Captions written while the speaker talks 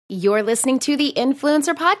You're listening to the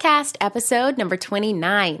Influencer Podcast, episode number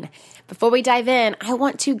 29. Before we dive in, I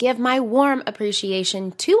want to give my warm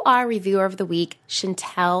appreciation to our reviewer of the week,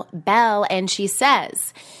 Chantel Bell, and she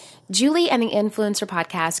says, Julie and the Influencer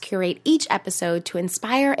Podcast curate each episode to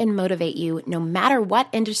inspire and motivate you no matter what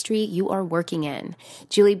industry you are working in.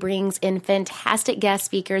 Julie brings in fantastic guest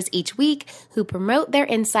speakers each week who promote their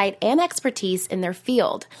insight and expertise in their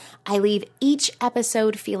field. I leave each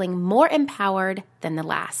episode feeling more empowered than the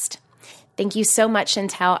last. Thank you so much,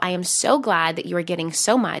 Chantel. I am so glad that you are getting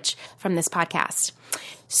so much from this podcast.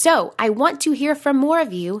 So I want to hear from more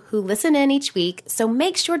of you who listen in each week, so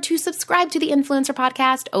make sure to subscribe to the Influencer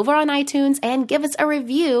Podcast over on iTunes and give us a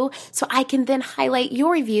review so I can then highlight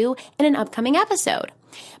your review in an upcoming episode.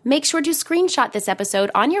 Make sure to screenshot this episode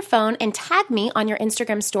on your phone and tag me on your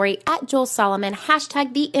Instagram story at Joel Solomon,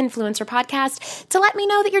 hashtag the Influencer Podcast, to let me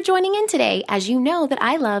know that you're joining in today, as you know that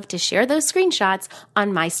I love to share those screenshots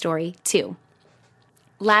on my story too.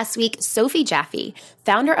 Last week, Sophie Jaffe,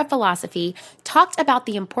 founder of Philosophy, talked about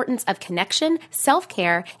the importance of connection,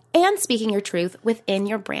 self-care, and speaking your truth within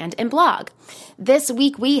your brand and blog. This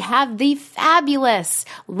week, we have the fabulous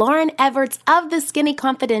Lauryn Evarts of The Skinny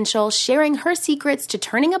Confidential sharing her secrets to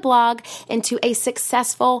turning a blog into a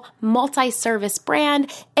successful multi-service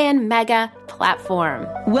brand and mega platform.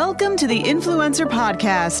 Welcome to the Influencer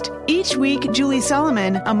Podcast. Each week, Julie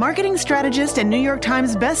Solomon, a marketing strategist and New York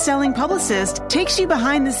Times best-selling publicist, takes you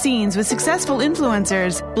behind the scenes with successful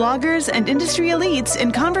influencers, bloggers, and industry elites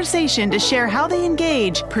in conversation to share how they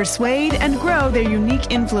engage, persuade, and grow their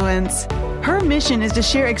unique influence. Her mission is to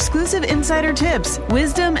share exclusive insider tips,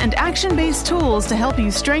 wisdom, and action-based tools to help you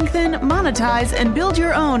strengthen, monetize, and build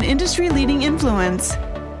your own industry-leading influence.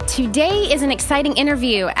 Today is an exciting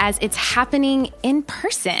interview as it's happening in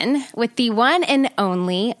person with the one and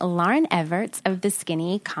only Lauryn Evarts of The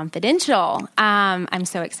Skinny Confidential. I'm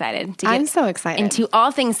so excited to get into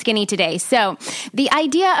all things skinny today. So the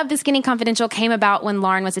idea of The Skinny Confidential came about when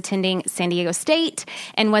Lauryn was attending San Diego State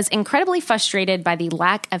and was incredibly frustrated by the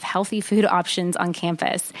lack of healthy food options on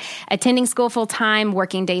campus. Attending school full-time,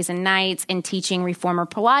 working days and nights, and teaching reformer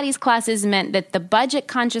Pilates classes meant that the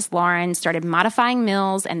budget-conscious Lauryn started modifying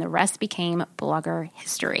meals, and the rest became blogger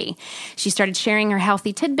history. She started sharing her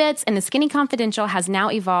healthy tidbits, and The Skinny Confidential has now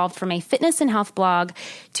evolved from a fitness and health blog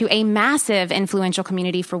to a massive influential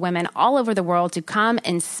community for women all over the world to come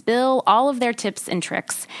and spill all of their tips and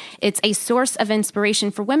tricks. It's a source of inspiration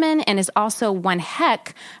for women and is also one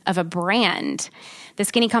heck of a brand. The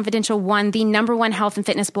Skinny Confidential won the #1 health and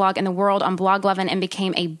fitness blog in the world on Bloglovin and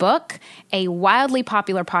became a book, a wildly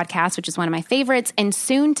popular podcast, which is one of my favorites, and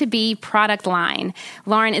soon to be product line.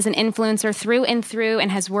 Lauryn is an influencer through and through and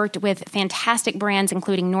has worked with fantastic brands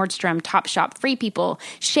including Nordstrom, Topshop, Free People,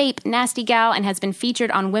 Shape, Nasty Gal, and has been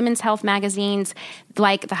featured on women's health magazines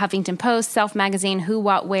like the Huffington Post, Self Magazine, Who,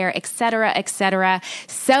 What, Where, etc., etc.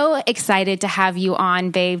 So excited to have you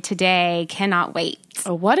on, babe, today. Cannot wait.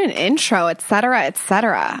 Oh, what an intro, et cetera, et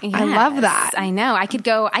cetera. Yes, I love that. I know. I could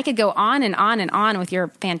go on and on and on with your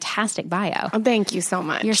fantastic bio. Oh, thank you so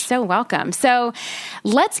much. You're so welcome. So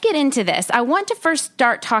let's get into this. I want to first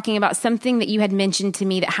start talking about something that you had mentioned to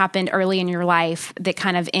me that happened early in your life that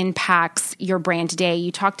kind of impacts your brand today.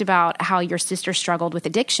 You talked about how your sister struggled with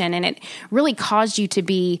addiction, and it really caused you to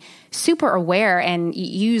be super aware and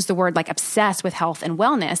use the word like obsessed with health and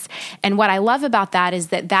wellness. And what I love about that is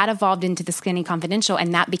that evolved into The Skinny Confidential,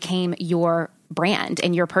 and that became your brand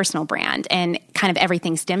and your personal brand, and kind of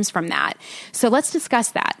everything stems from that. So let's discuss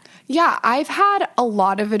that. Yeah, I've had a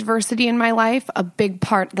lot of adversity in my life. A big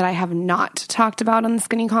part that I have not talked about on The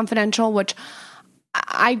Skinny Confidential, which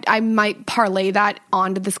I might parlay that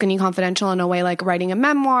onto The Skinny Confidential in a way like writing a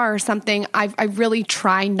memoir or something. I really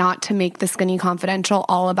try not to make The Skinny Confidential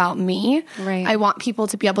all about me. Right. I want people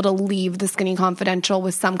to be able to leave The Skinny Confidential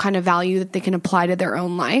with some kind of value that they can apply to their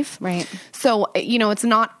own life. Right. So, it's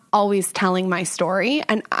not always telling my story.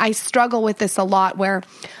 And I struggle with this a lot where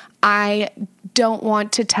I don't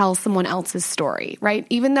want to tell someone else's story, right?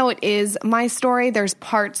 Even though it is my story, there's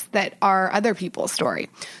parts that are other people's story.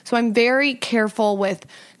 So I'm very careful with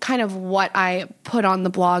kind of what I put on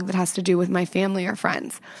the blog that has to do with my family or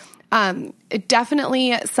friends.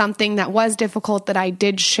 Definitely something that was difficult that I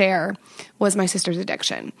did share was my sister's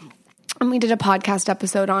addiction. And we did a podcast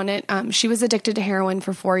episode on it. She was addicted to heroin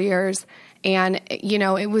for 4 years. And,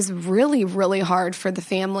 it was really, really hard for the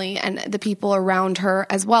family and the people around her,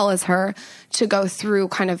 as well as her, to go through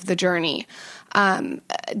kind of the journey.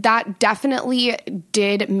 that definitely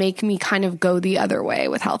did make me kind of go the other way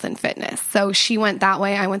with health and fitness. So she went that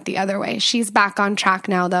way. I went the other way. She's back on track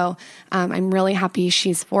now, though. I'm really happy.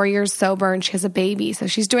 She's 4 years sober and she has a baby. So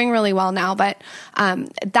she's doing really well now. But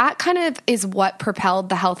that kind of is what propelled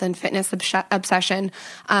the health and fitness obsession.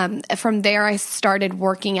 From there, I started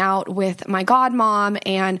working out with my godmom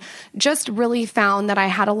and just really found that I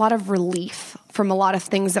had a lot of relief from a lot of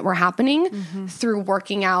things that were happening through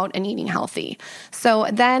working out and eating healthy. So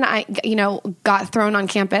then I, got thrown on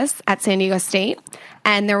campus at San Diego State,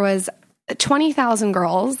 and there was 20,000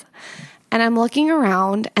 girls, and I'm looking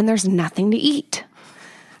around and there's nothing to eat.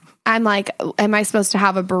 I'm like, am I supposed to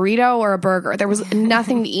have a burrito or a burger? There was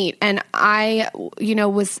nothing to eat. And I,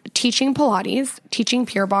 was teaching Pilates, teaching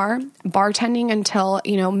Pure Barre, bartending until,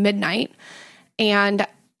 midnight. And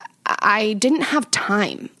I didn't have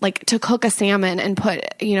time, to cook a salmon and put,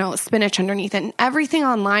 spinach underneath it. And everything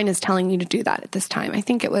online is telling you to do that at this time. I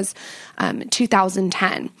think it was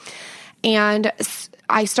 2010. And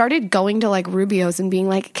I started going to Rubio's and being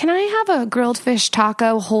like, can I have a grilled fish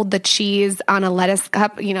taco, hold the cheese on a lettuce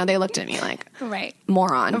cup? They looked at me like, right,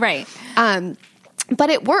 moron. Right. But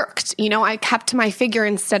it worked. I kept my figure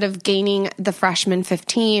instead of gaining the freshman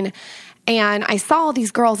 15. And I saw all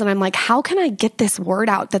these girls and I'm like, how can I get this word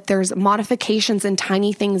out that there's modifications and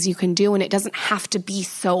tiny things you can do and it doesn't have to be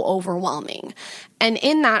so overwhelming? And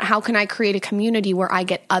in that, how can I create a community where I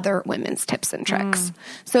get other women's tips and tricks?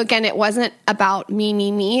 So again, it wasn't about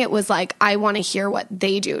me. It was like, I want to hear what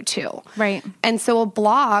they do too. Right. And so a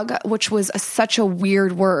blog, which was such a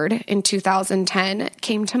weird word in 2010,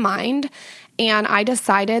 came to mind. And I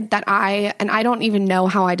decided that I don't even know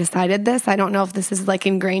how I decided this. I don't know if this is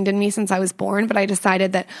ingrained in me since I was born, but I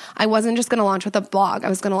decided that I wasn't just going to launch with a blog. I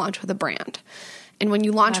was going to launch with a brand. And when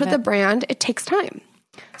you launch with a brand, it takes time.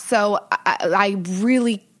 So I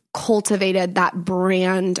really cultivated that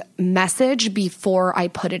brand message before I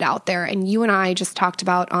put it out there. And you and I just talked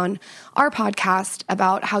about on our podcast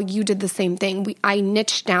about how you did the same thing. I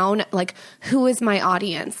niched down, who is my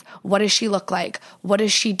audience? What does she look like? What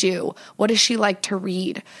does she do? What does she like to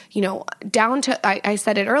read? Down to, I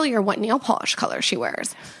said it earlier, what nail polish color she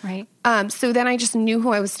wears. Right. So then I just knew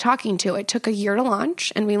who I was talking to. It took a year to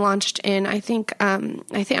launch, and we launched in, I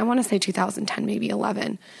want to say 2010, maybe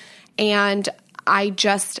 11. And I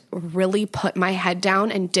just really put my head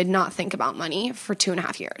down and did not think about money for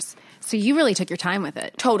 2.5 years. So you really took your time with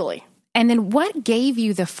it. Totally. And then what gave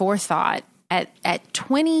you the forethought at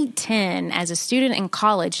 2010 as a student in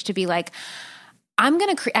college to be like, I'm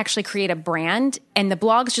going to actually create a brand and the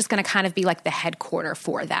blog's just going to kind of be the headquarter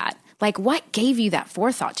for that? What gave you that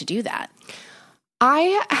forethought to do that?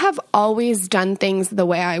 I have always done things the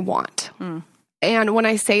way I want. And when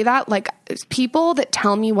I say that, people that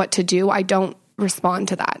tell me what to do, I don't respond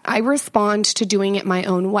to that. I respond to doing it my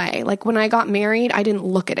own way. When I got married, I didn't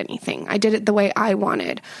look at anything. I did it the way I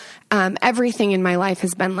wanted. Everything in my life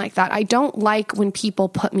has been like that. I don't like when people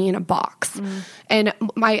put me in a box. And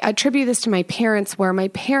I attribute this to my parents, where my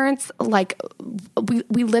parents,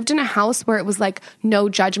 we lived in a house where it was no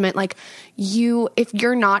judgment. If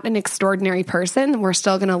you're not an extraordinary person, we're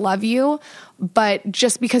still going to love you. But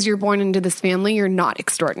just because you're born into this family, you're not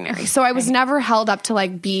extraordinary. So I was never held up to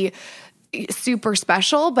be super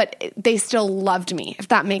special, but they still loved me, if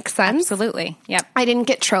that makes sense. Absolutely. Yep. I didn't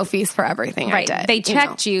get trophies for everything I did. They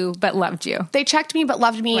checked you, but loved you. They checked me, but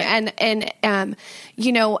loved me. Right. And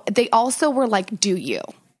they also were do you?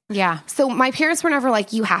 Yeah. So my parents were never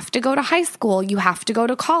you have to go to high school. You have to go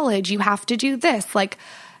to college. You have to do this.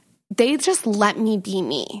 They just let me be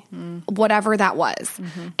me, whatever that was.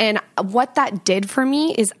 And what that did for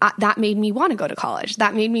me is that made me want to go to college.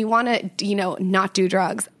 That made me want to, not do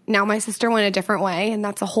drugs. Now my sister went a different way, and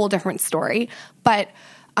that's a whole different story. But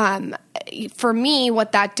for me,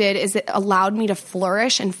 what that did is it allowed me to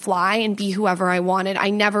flourish and fly and be whoever I wanted. I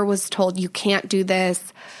never was told, you can't do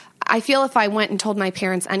this. I feel if I went and told my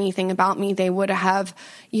parents anything about me, they would have,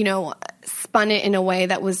 spun it in a way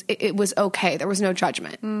that was okay. There was no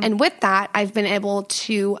judgment. And with that, I've been able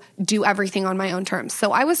to do everything on my own terms.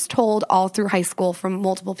 So I was told all through high school from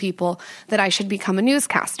multiple people that I should become a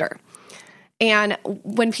newscaster. And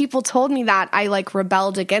when people told me that, I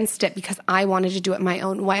rebelled against it because I wanted to do it my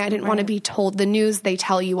own way. I didn't want to be told the news, they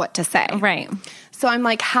tell you what to say. Right. So I'm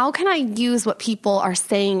how can I use what people are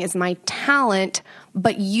saying as my talent,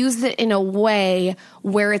 but use it in a way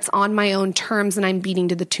where it's on my own terms and I'm beating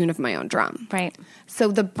to the tune of my own drum? Right. So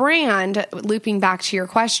the brand, looping back to your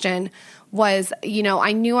question, was,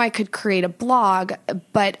 I knew I could create a blog,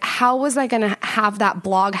 but how was I going to have that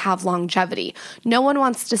blog have longevity? No one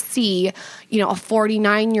wants to see, a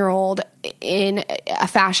 49-year-old in a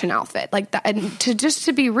fashion outfit like that. And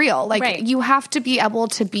to be real, like you have to be able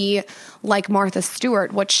to be like Martha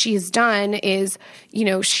Stewart. What she's done is,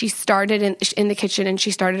 she started in the kitchen, and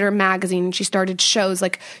she started her magazine, and she started shows.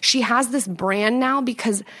 Like, she has this brand now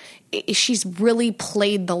because she's really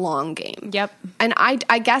played the long game. Yep. And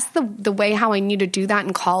I guess the way how I knew to do that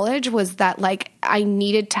in college was that, like, I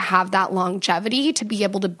needed to have that longevity to be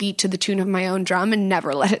able to beat to the tune of my own drum and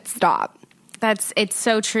never let it stop. It's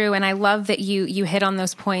so true. And I love that you hit on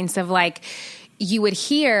those points of, like, you would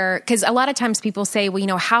hear, because a lot of times people say,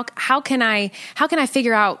 well, how can I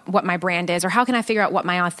figure out what my brand is, or how can I figure out what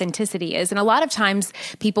my authenticity is? And a lot of times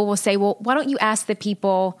people will say, well, why don't you ask the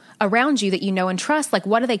people around you that you know and trust, like,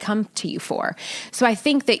 what do they come to you for? So I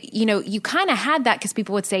think that, you kind of had that, because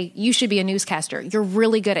people would say, you should be a newscaster. You're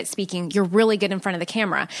really good at speaking. You're really good in front of the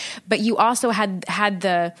camera. But you also had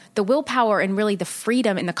the willpower and really the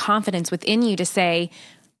freedom and the confidence within you to say,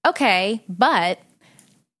 okay, but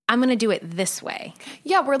I'm going to do it this way.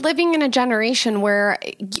 Yeah, we're living in a generation where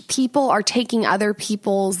people are taking other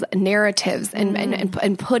people's narratives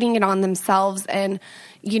and putting it on themselves, and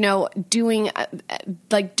doing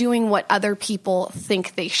what other people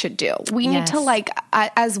think they should do. We need to,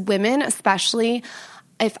 as women especially,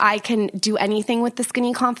 if I can do anything with the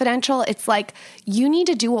Skinny Confidential, it's like, you need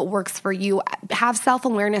to do what works for you. Have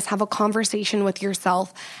self-awareness, have a conversation with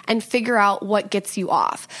yourself, and figure out what gets you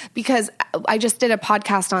off. Because I just did a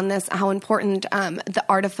podcast on this, how important the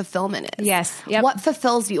art of fulfillment is. Yes. Yep. What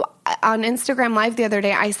fulfills you? On Instagram Live the other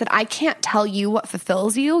day, I said, I can't tell you what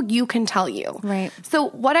fulfills you. You can tell you. Right. So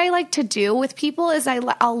what I like to do with people is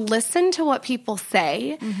I'll listen to what people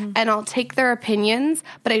say, and I'll take their opinions,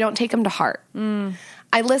 but I don't take them to heart.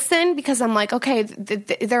 I listen because I'm like, okay,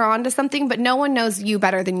 they're onto something, but no one knows you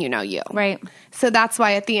better than you know you. Right. So that's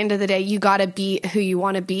why at the end of the day, you got to be who you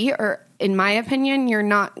want to be, or in my opinion, you're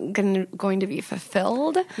not going to be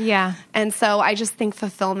fulfilled. Yeah. And so I just think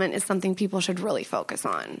fulfillment is something people should really focus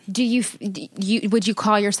on. Would you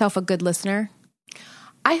call yourself a good listener?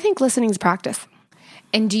 I think listening is practice.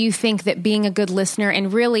 And do you think that being a good listener,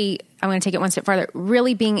 and really, I'm going to take it one step farther,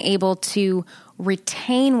 really being able to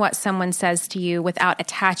retain what someone says to you without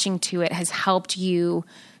attaching to it has helped you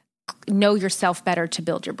know yourself better to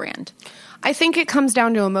build your brand? I think it comes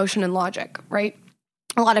down to emotion and logic, right?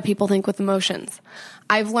 A lot of people think with emotions.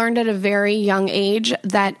 I've learned at a very young age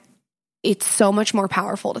that it's so much more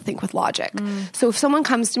powerful to think with logic. So if someone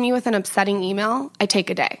comes to me with an upsetting email, I take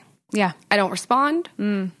a day. Yeah. I don't respond.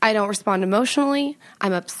 I don't respond emotionally.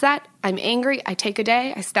 I'm upset. I'm angry. I take a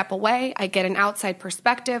day. I step away. I get an outside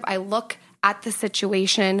perspective. I look at the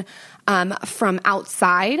situation from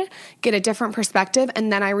outside, get a different perspective,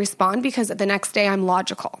 and then I respond, because the next day I'm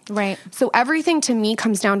logical. Right. So everything to me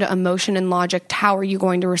comes down to emotion and logic. How are you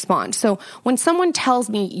going to respond? So when someone tells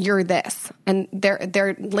me you're this, and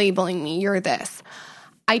they're labeling me, you're this,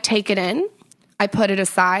 I take it in, I put it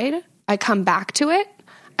aside, I come back to it.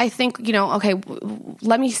 I think, okay,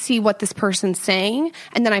 let me see what this person's saying,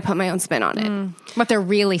 and then I put my own spin on it. What they're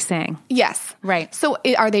really saying. Yes. Right. So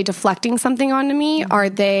are they deflecting something onto me? Are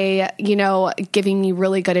they, giving me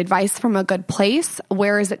really good advice from a good place?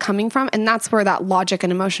 Where is it coming from? And that's where that logic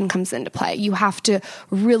and emotion comes into play. You have to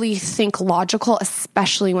really think logical,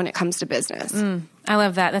 especially when it comes to business. I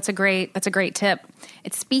love that. That's a great tip.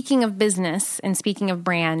 It's speaking of business and speaking of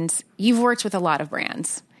brands, you've worked with a lot of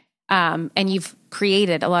brands. And you've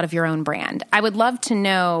created a lot of your own brand. I would love to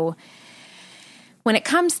know, when it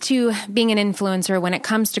comes to being an influencer, when it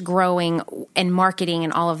comes to growing and marketing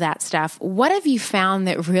and all of that stuff, what have you found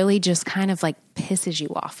that really just kind of like pisses you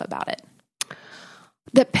off about it?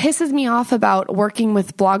 That pisses me off about working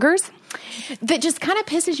with bloggers? That just kind of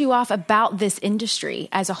pisses you off about this industry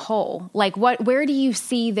as a whole? Like, where do you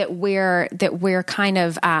see that we're kind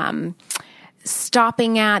of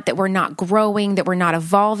stopping at, that we're not growing, that we're not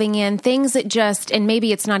evolving in, things that just, and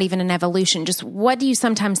maybe it's not even an evolution, just what do you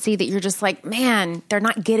sometimes see that you're just like, man, they're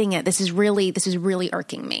not getting it. This is really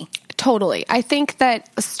irking me. Totally. I think that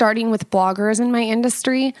starting with bloggers in my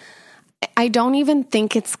industry, I don't even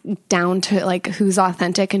think it's down to like who's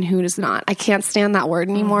authentic and who's not. I can't stand that word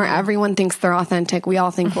anymore. Everyone thinks they're authentic. We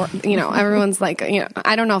all think we're, everyone's like,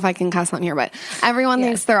 I don't know if I can cuss on here, but everyone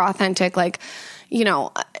thinks they're authentic. Like,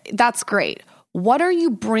 that's great. What are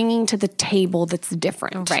you bringing to the table that's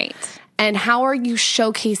different? Right. And how are you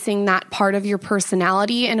showcasing that part of your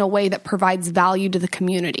personality in a way that provides value to the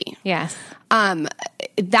community? Yes.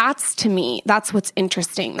 That's, to me, that's what's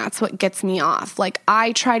interesting. That's what gets me off. Like,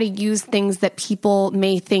 I try to use things that people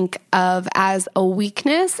may think of as a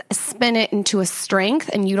weakness, spin it into a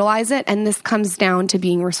strength and utilize it. And this comes down to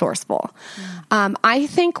being resourceful. I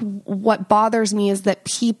think what bothers me is that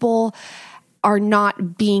people are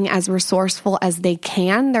not being as resourceful as they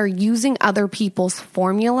can. They're using other people's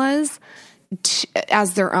formulas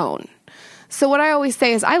as their own. So what I always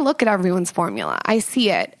say is I look at everyone's formula. I see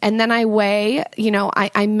it. And then I weigh,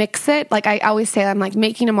 I mix it. Like I always say, I'm like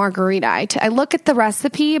making a margarita. I look at the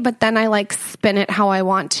recipe, but then I like spin it how I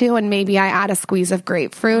want to. And maybe I add a squeeze of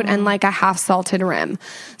grapefruit and like a half salted rim.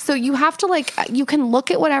 So you have to you can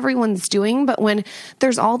look at what everyone's doing, but when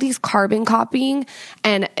there's all these carbon copying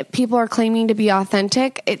and people are claiming to be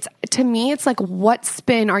authentic, to me, it's like, what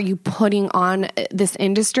spin are you putting on this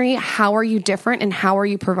industry? How are you different and how are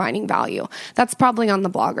you providing value? That's probably on the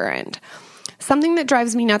blogger end. Something that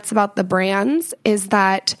drives me nuts about the brands is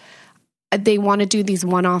that they want to do these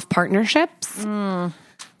one-off partnerships.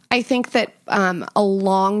 I think that a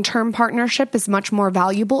long-term partnership is much more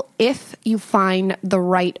valuable if you find the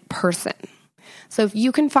right person. So if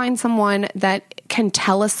you can find someone that can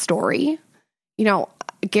tell a story,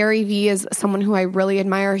 Gary Vee is someone who I really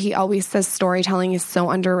admire. He always says storytelling is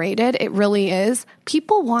so underrated. It really is.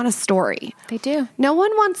 People want a story. They do. No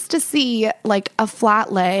one wants to see like a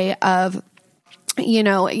flat lay of,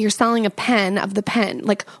 you're selling a pen of the pen.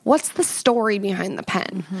 Like, what's the story behind the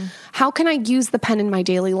pen? How can I use the pen in my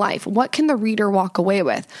daily life? What can the reader walk away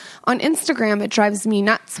with? On Instagram, it drives me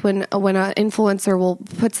nuts when an influencer will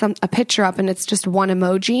put a picture up and it's just one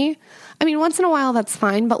emoji. I mean, once in a while, that's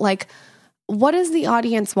fine. But like, what is the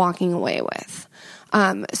audience walking away with?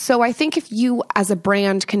 So I think if you as a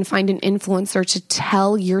brand can find an influencer to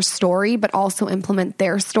tell your story, but also implement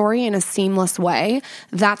their story in a seamless way,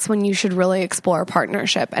 that's when you should really explore a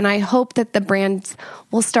partnership. And I hope that the brands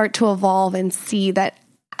will start to evolve and see that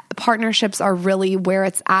partnerships are really where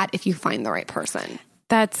it's at if you find the right person.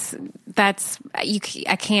 I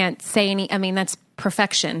can't say any, I mean, that's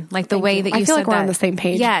perfection. Like the way that you said that. I feel like we're on the same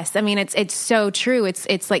page. Yes. I mean, it's so true.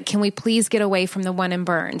 It's like, can we please get away from the one and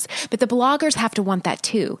burns? But the bloggers have to want that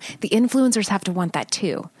too. The influencers have to want that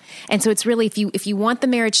too. And so it's really, if you want the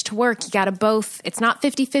marriage to work, you got to both, it's not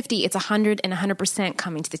 50-50, it's 100 and 100%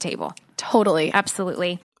 coming to the table. Totally.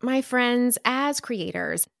 Absolutely. My friends, as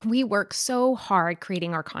creators, we work so hard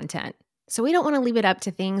creating our content. So we don't want to leave it up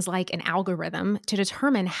to things like an algorithm to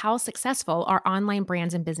determine how successful our online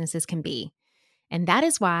brands and businesses can be. And that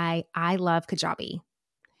is why I love Kajabi.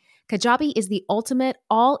 Kajabi is the ultimate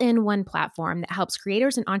all-in-one platform that helps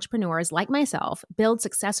creators and entrepreneurs like myself build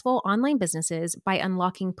successful online businesses by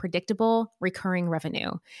unlocking predictable, recurring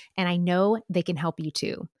revenue. And I know they can help you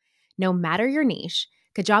too. No matter your niche,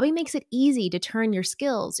 Kajabi makes it easy to turn your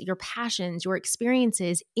skills, your passions, your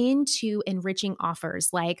experiences into enriching offers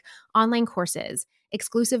like online courses,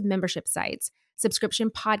 exclusive membership sites, subscription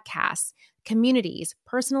podcasts, communities,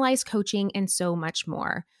 personalized coaching, and so much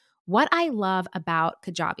more. What I love about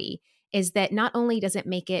Kajabi is that not only does it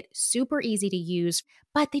make it super easy to use,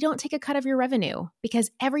 but they don't take a cut of your revenue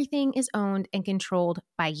because everything is owned and controlled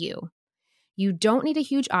by you. You don't need a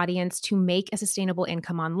huge audience to make a sustainable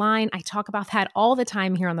income online. I talk about that all the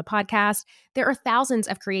time here on the podcast. There are thousands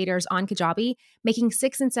of creators on Kajabi making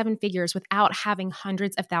 6 and 7 figures without having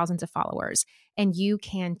hundreds of thousands of followers, and you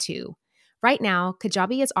can too. Right now,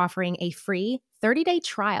 Kajabi is offering a free 30-day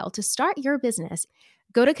trial to start your business.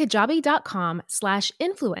 Go to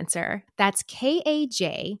kajabi.com/influencer. That's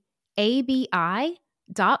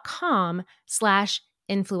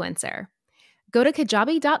kajabi.com/influencer. Go to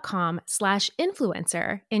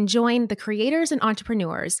kajabi.com/influencer and join the creators and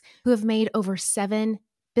entrepreneurs who have made over $7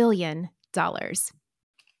 billion.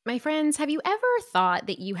 My friends, have you ever thought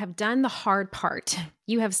that you have done the hard part?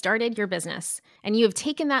 You have started your business and you have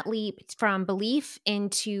taken that leap from belief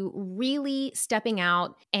into really stepping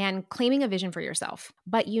out and claiming a vision for yourself.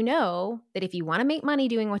 But you know that if you want to make money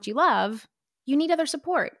doing what you love, you need other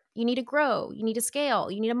support. You need to grow. You need to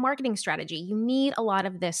scale. You need a marketing strategy. You need a lot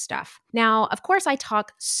of this stuff. Now, of course, I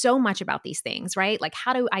talk so much about these things, right? Like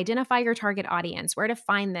how to identify your target audience, where to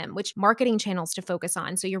find them, which marketing channels to focus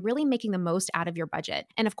on. So you're really making the most out of your budget.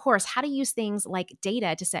 And of course, how to use things like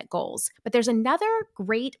data to set goals. But there's another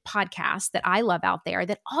great podcast that I love out there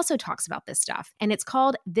that also talks about this stuff. And it's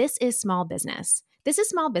called This is Small Business. This is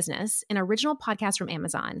Small Business, an original podcast from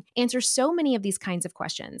Amazon, answers so many of these kinds of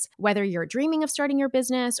questions. Whether you're dreaming of starting your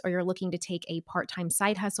business or you're looking to take a part-time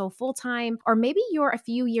side hustle full-time, or maybe you're a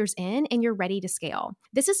few years in and you're ready to scale.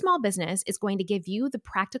 This is Small Business is going to give you the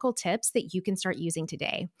practical tips that you can start using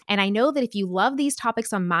today. And I know that if you love these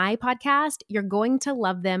topics on my podcast, you're going to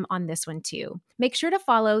love them on this one too. Make sure to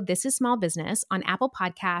follow This is Small Business on Apple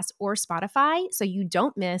Podcasts or Spotify so you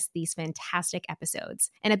don't miss these fantastic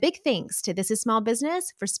episodes. And a big thanks to This is Small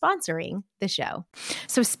Business for sponsoring the show.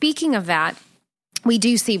 So speaking of that, we'll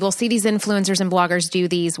see these influencers and bloggers do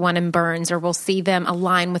these one and burns, or we'll see them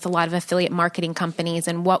align with a lot of affiliate marketing companies.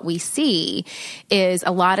 And what we see is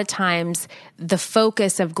a lot of times the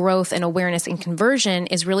focus of growth and awareness and conversion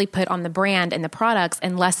is really put on the brand and the products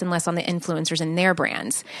and less on the influencers and their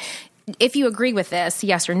brands. If you agree with this,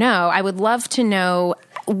 yes or no, I would love to know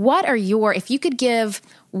if you could give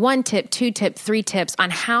 1 tip, 2 tips, 3 tips on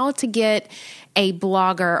how to get a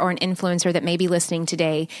blogger or an influencer that may be listening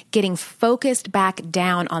today getting focused back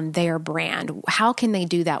down on their brand. How can they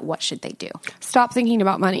do that? What should they do? Stop thinking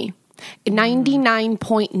about money.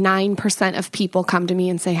 99.9% of people come to me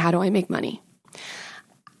and say, how do I make money?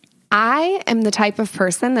 I am the type of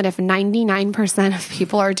person that if 99% of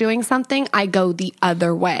people are doing something, I go the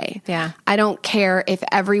other way. Yeah. I don't care if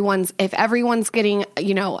everyone's getting,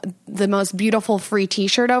 the most beautiful free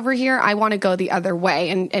t-shirt over here. I want to go the other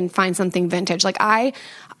way and find something vintage. Like I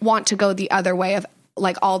want to go the other way of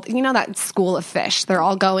like all, that school of fish, they're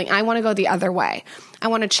all going, I want to go the other way. I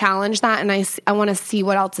want to challenge that. And I want to see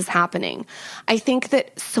what else is happening. I think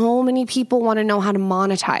that so many people want to know how to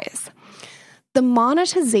monetize. The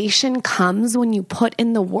monetization comes when you put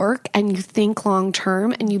in the work and you think long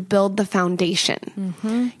term and you build the foundation.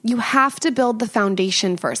 Mm-hmm. You have to build the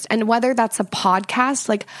foundation first. And whether that's a podcast,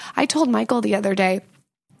 like I told Michael the other day,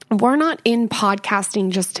 we're not in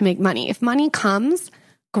podcasting just to make money. If money comes,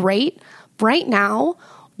 great. Right now,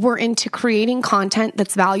 we're into creating content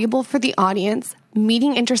that's valuable for the audience,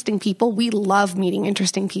 meeting interesting people. We love meeting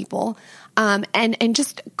interesting people. And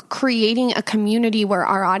just creating a community where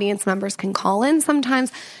our audience members can call in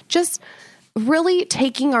sometimes, just really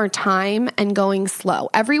taking our time and going slow.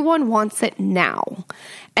 Everyone wants it now.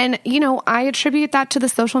 And, I attribute that to the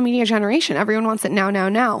social media generation. Everyone wants it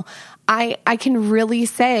now. I can really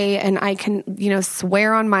say, and I can,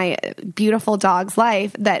 swear on my beautiful dog's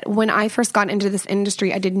life that when I first got into this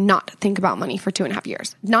industry, I did not think about money for 2.5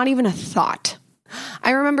 years. Not even a thought.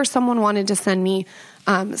 I remember someone wanted to send me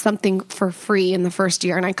something for free in the first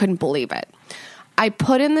year, and I couldn't believe it. I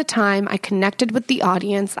put in the time. I connected with the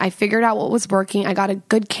audience. I figured out what was working. I got a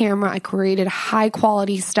good camera. I created high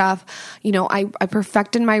quality stuff. I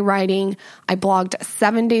perfected my writing. I blogged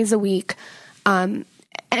 7 days a week.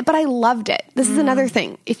 But I loved it. This is another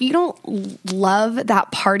thing. If you don't love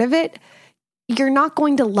that part of it, you're not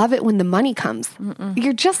going to love it when the money comes. Mm-mm.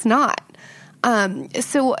 You're just not.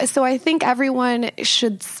 So I think everyone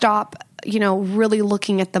should stop, really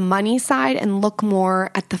looking at the money side and look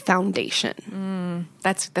more at the foundation.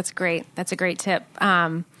 That's great. That's a great tip.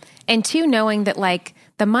 And 2, knowing that like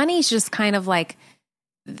the money's just kind of like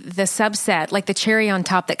the subset, like the cherry on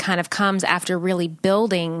top that kind of comes after really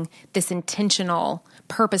building this intentional,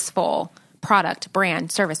 purposeful product,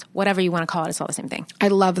 brand, service, whatever you want to call it. It's all the same thing. I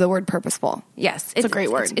love the word purposeful. Yes. It's a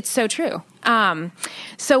great word. It's so true.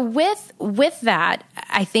 So with that,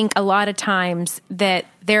 I think a lot of times that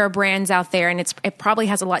there are brands out there, and it probably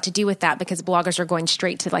has a lot to do with that because bloggers are going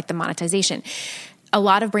straight to like the monetization. A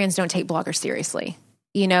lot of brands don't take bloggers seriously.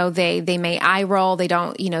 They may eye roll. They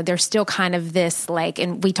don't, there's still kind of this like,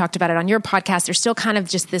 and we talked about it on your podcast, there's still kind of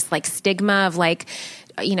just this like stigma of like,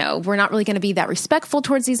 we're not really going to be that respectful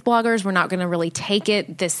towards these bloggers. We're not going to really take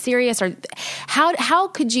it this serious. Or how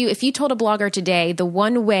could you, if you told a blogger today, the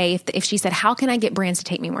one way, if she said, how can I get brands to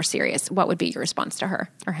take me more serious? What would be your response to her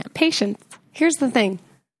or him? Patience. Here's the thing.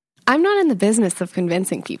 I'm not in the business of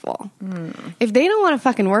convincing people. If they don't want to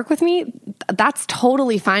fucking work with me, that's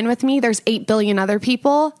totally fine with me. There's 8 billion other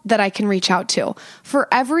people that I can reach out to. For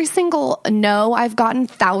every single no, I've gotten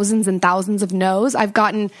thousands and thousands of no's. I've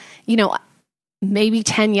gotten, maybe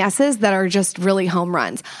 10 yeses that are just really home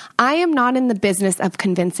runs. I am not in the business of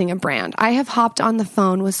convincing a brand. I have hopped on the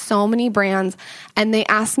phone with so many brands and they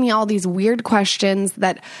ask me all these weird questions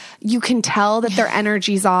that you can tell that their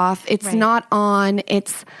energy's off. It's right. Not on.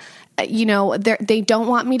 It's, they don't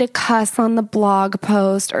want me to cuss on the blog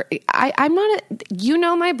post or I'm not,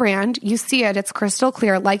 my brand, you see it, it's crystal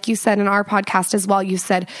clear. Like you said in our podcast as well, you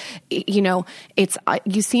said, it's,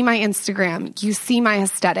 you see my Instagram, you see my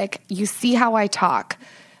aesthetic, you see how I talk.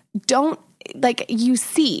 You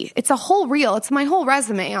see, it's a whole reel. It's my whole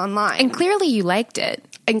resume online. And clearly you liked it.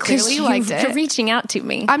 and clearly you liked it. You're reaching out to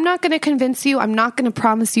me. I'm not going to convince you. I'm not going to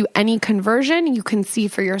promise you any conversion. You can see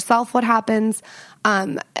for yourself what happens.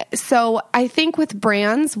 So I think with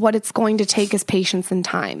brands, what it's going to take is patience and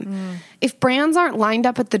time. If brands aren't lined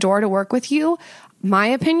up at the door to work with you, my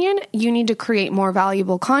opinion, you need to create more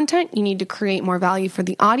valuable content. You need to create more value for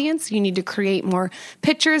the audience. You need to create more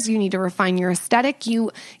pictures. You need to refine your aesthetic.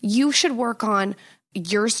 You should work on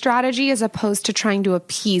your strategy as opposed to trying to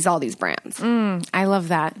appease all these brands. I love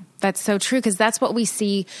that. That's so true, because that's what we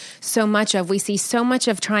see so much of. We see so much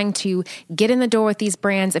of trying to get in the door with these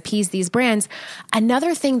brands, appease these brands.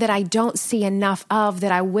 Another thing that I don't see enough of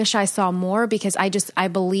that I wish I saw more, because I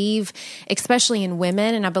believe, especially in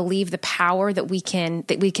women, and I believe the power that we can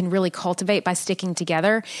really cultivate by sticking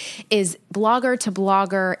together, is blogger to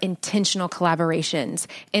blogger intentional collaborations,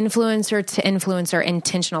 influencer to influencer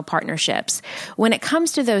intentional partnerships. When it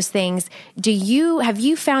comes to those things, have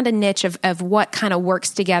you found a niche of what kind of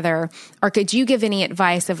works together? Or could you give any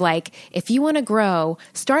advice of, like, if you want to grow,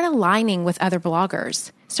 start aligning with other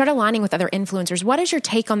bloggers, start aligning with other influencers? What is your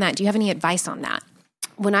take on that? Do you have any advice on that?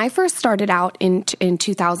 When I first started out in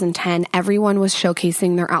 2010, everyone was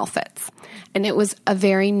showcasing their outfits. And it was a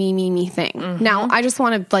very me thing. Now, I just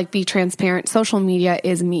want to be transparent. Social media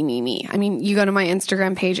is me. I mean, you go to my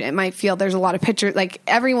Instagram page, it might feel there's a lot of pictures. Like,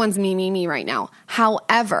 everyone's me right now.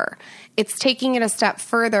 However, it's taking it a step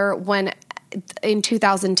further when in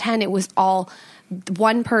 2010, it was all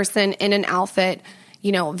one person in an outfit,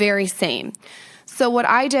 very same. So what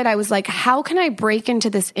I did, I was like, how can I break into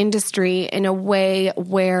this industry in a way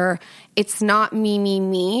where it's not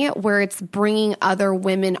me, where it's bringing other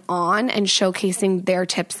women on and showcasing their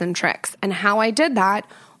tips and tricks? And how I did that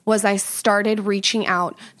was I started reaching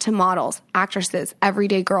out to models, actresses,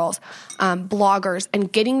 everyday girls, bloggers,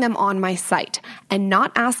 and getting them on my site and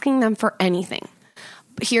not asking them for anything.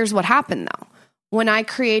 Here's what happened, though. When I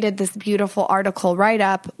created this beautiful article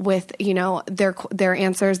write-up with, their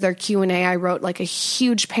answers, their Q&A, I wrote a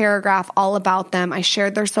huge paragraph all about them. I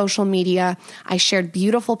shared their social media. I shared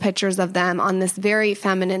beautiful pictures of them on this very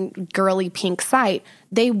feminine, girly pink site.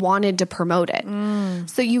 They wanted to promote it.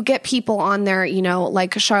 So you get people on there,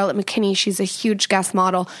 like Charlotte McKinney, she's a huge guest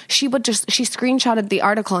model. She screenshotted the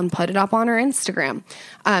article and put it up on her Instagram.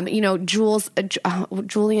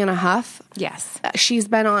 Juliana Huff. Yes. She's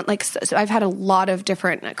been on, so I've had a lot of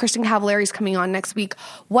different, Kristen Cavallari's coming on next week.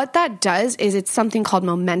 What that does is it's something called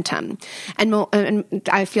momentum. And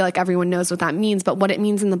I feel like everyone knows what that means, but what it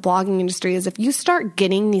means in the blogging industry is if you start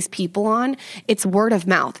getting these people on, it's word of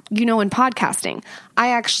mouth, in podcasting.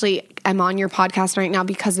 I actually am on your podcast right now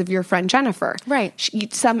because of your friend Jennifer. Right.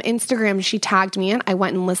 Some Instagram she tagged me in. I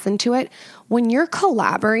went and listened to it. When you're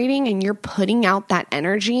collaborating and you're putting out that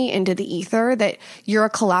energy into the ether that you're a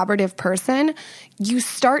collaborative person, you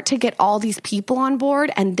start to get all these people on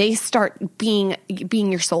board and they start being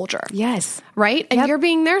your soldier. Yes. Right? And you're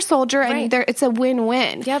being their soldier and it's a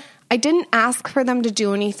win-win. Yep. I didn't ask for them to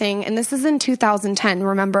do anything. And this is in 2010.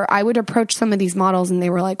 Remember, I would approach some of these models and they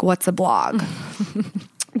were like, what's a blog?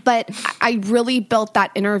 But I really built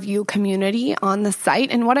that interview community on the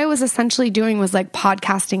site. And what I was essentially doing was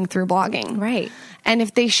podcasting through blogging. Right. And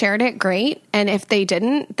if they shared it, great. And if they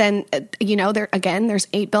didn't, then, there's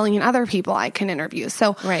 8 billion other people I can interview.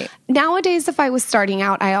 So nowadays, if I was starting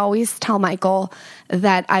out, I always tell Michael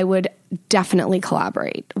that I would definitely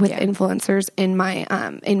collaborate with influencers in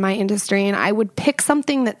my industry. And I would pick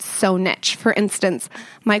something that's so niche. For instance,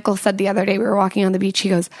 Michael said the other day, we were walking on the beach, he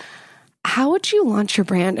goes, how would you launch your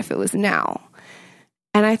brand if it was now?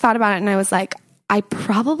 And I thought about it and I was like, I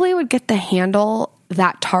probably would get the handle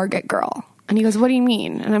That Target Girl. And he goes, what do you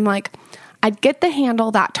mean? And I'm like, I'd get the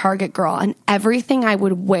handle That Target Girl and everything I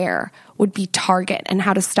would wear would be Target and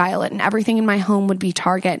how to style it. And everything in my home would be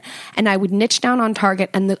Target. And I would niche down on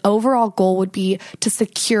Target. And the overall goal would be to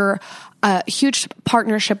secure a huge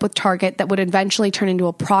partnership with Target that would eventually turn into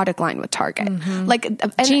a product line with Target.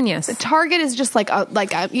 Genius. Target is just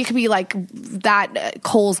you could be like that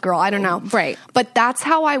Kohl's girl. I don't know. Right. But that's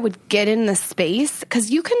how I would get in the space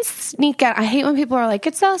because you can sneak in. I hate when people are like,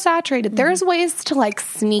 it's so saturated. There's ways to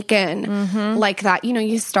sneak in like that.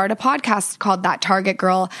 You start a podcast called That Target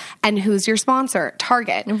Girl and who's your sponsor?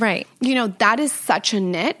 Target. Right. That is such a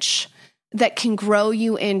niche that can grow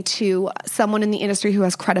you into someone in the industry who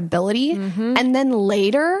has credibility. And then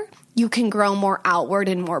later you can grow more outward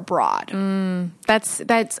and more broad.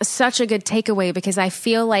 That's such a good takeaway because I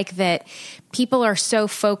feel like that people are so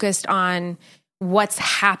focused on what's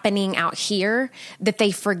happening out here that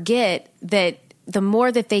they forget that the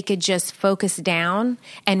more that they could just focus down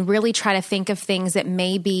and really try to think of things that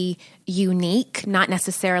may be unique, not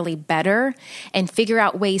necessarily better, and figure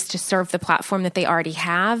out ways to serve the platform that they already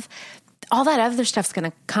have, all that other stuff's going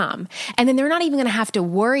to come. And then they're not even going to have to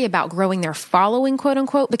worry about growing their following, quote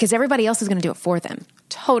unquote, because everybody else is going to do it for them.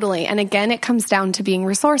 Totally. And again, it comes down to being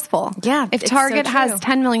resourceful. Yeah. If Target has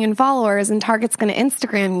 10 million followers and Target's going to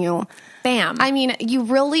Instagram you, bam. I mean, you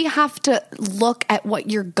really have to look at what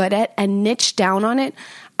you're good at and niche down on it.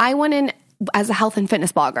 I went in as a health and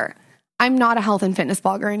fitness blogger. I'm not a health and fitness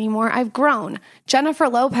blogger anymore. I've grown. Jennifer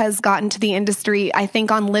Lopez got into the industry, I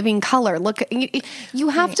think, on Living Color. Look, you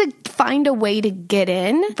have to find a way to get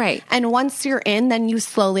in. Right. And once you're in, then you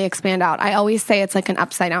slowly expand out. I always say it's like an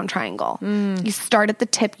upside down triangle. You start at the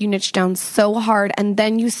tip, you niche down so hard, and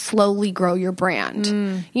then you slowly grow your brand.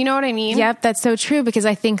 You know what I mean? Yep, that's so true, because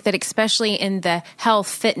I think that especially in the health,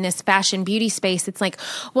 fitness, fashion, beauty space, it's like,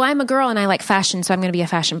 well, I'm a girl and I like fashion, so I'm going to be a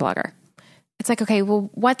fashion blogger. It's like, okay,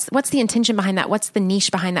 well, what's the intention behind that? What's the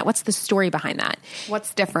niche behind that? What's the story behind that?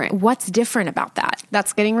 What's different? What's different about that?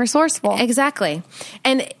 That's getting resourceful. Exactly.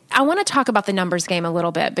 And I want to talk about the numbers game a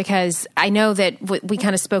little bit, because I know that we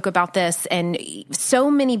kind of spoke about this, and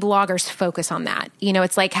so many bloggers focus on that. You know,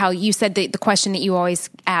 it's like how you said the question that you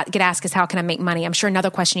always get asked is, how can I make money? I'm sure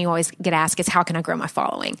another question you always get asked is, how can I grow my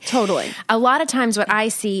following? Totally. A lot of times what I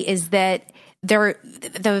see is that the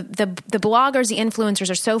bloggers, the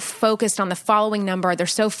influencers are so focused on the following number. They're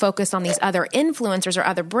so focused on these other influencers or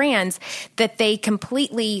other brands that they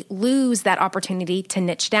completely lose that opportunity to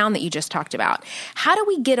niche down that you just talked about. How do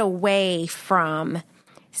we get away from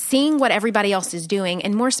seeing what everybody else is doing,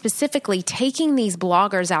 and more specifically, taking these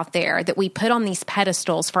bloggers out there that we put on these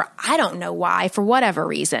pedestals for, I don't know why, for whatever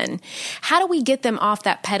reason? How do we get them off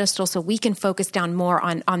that pedestal so we can focus down more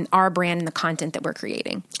on our brand and the content that we're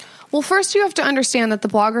creating? Well, first you have to understand that the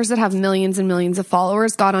bloggers that have millions and millions of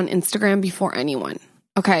followers got on Instagram before anyone.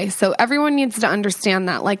 Okay, so everyone needs to understand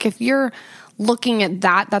that. Like, if you're looking at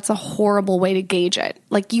that, that's a horrible way to gauge it.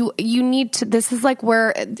 Like, you need to, this is like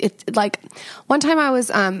where it like, one time I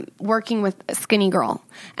was working with a skinny girl,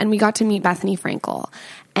 and we got to meet Bethany Frankel.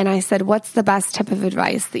 And I said, what's the best tip of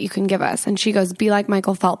advice that you can give us? And she goes, be like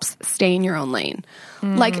Michael Phelps, stay in your own lane.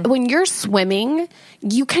 Like, when you're swimming,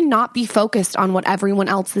 you cannot be focused on what everyone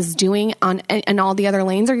else is doing in all the other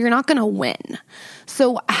lanes, or you're not going to win.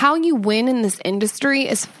 So how you win in this industry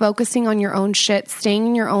is focusing on your own shit, staying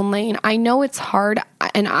in your own lane. I know it's hard,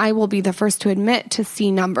 and I will be the first to admit, to see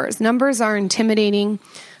numbers. Numbers are intimidating,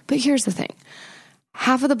 but here's the thing.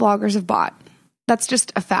 Half of the bloggers have bought. That's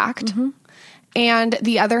just a fact. And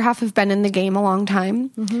the other half have been in the game a long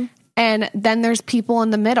time. And then there's people in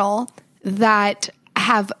the middle that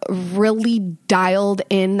have really dialed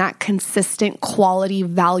in that consistent, quality,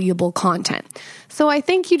 valuable content. So I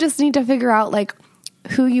think you just need to figure out, like,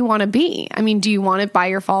 who you want to be. I mean, do you want it by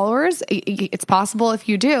your followers? It's possible if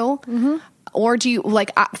you do. Or do you,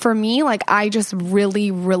 like, for me, like, I just really,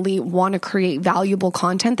 really want to create valuable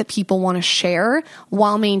content that people want to share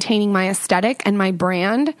while maintaining my aesthetic and my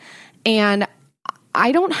brand. And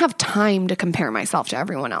I don't have time to compare myself to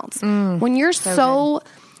everyone else. When you're so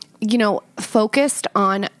you know, focused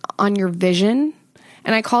on your vision,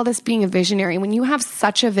 and I call this being a visionary, when you have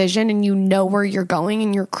such a vision and you know where you're going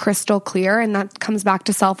and you're crystal clear, and that comes back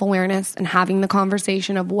to self-awareness and having the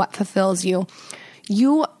conversation of what fulfills you,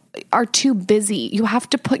 you are too busy. You have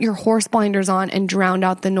to put your horse blinders on and drown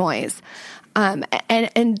out the noise. And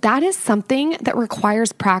that is something that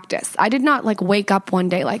requires practice. I did not like wake up one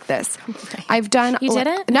day like this. I've done. You did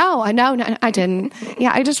it? No, I didn't.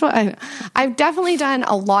 Yeah, I've definitely done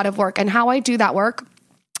a lot of work, and how I do that work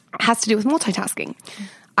has to do with multitasking.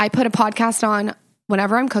 I put a podcast on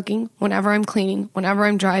whenever I'm cooking, whenever I'm cleaning, whenever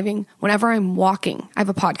I'm driving, whenever I'm walking. I have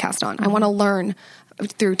a podcast on. I want to learn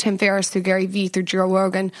through Tim Ferriss, through Gary Vee, through Joe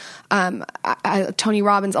Rogan, Tony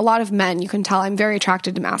Robbins, a lot of men. You can tell I'm very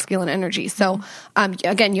attracted to masculine energy. So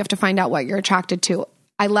again, you have to find out what you're attracted to.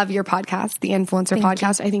 I love your podcast, the Influencer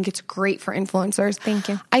Podcast. I think it's great for influencers. Thank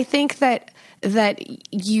you. I think that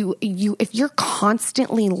you if you're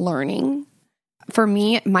constantly learning, for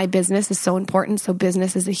me, my business is so important. So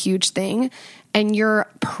business is a huge thing, and you're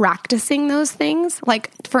practicing those things. Like,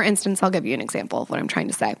 for instance, I'll give you an example of what I'm trying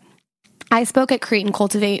to say. I spoke at Create and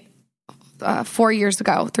Cultivate 3 years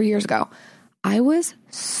ago. I was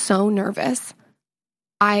so nervous.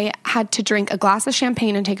 I had to drink a glass of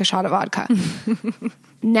champagne and take a shot of vodka.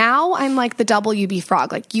 Now I'm like the WB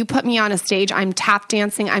Frog. Like, you put me on a stage, I'm tap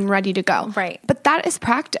dancing, I'm ready to go. Right. But that is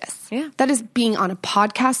practice. Yeah. That is being on a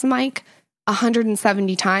podcast mic,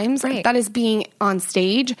 170 times. Right. That is being on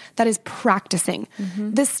stage. That is practicing.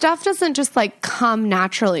 This stuff doesn't just like come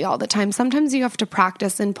naturally all the time. Sometimes you have to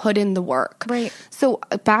practice and put in the work. Right. So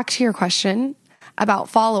back to your question about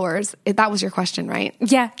followers. That was your question, right?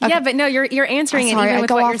 Yeah. Okay. Yeah. But no, you're answering it Sorry, even I with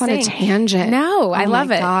go what off you're on saying. a tangent. No, I love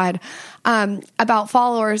my it. God. About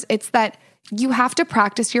followers, it's that you have to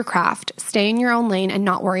practice your craft, stay in your own lane, and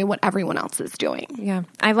not worry what everyone else is doing. Yeah,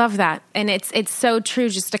 I love that. And it's so true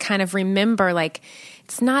just to kind of remember, like,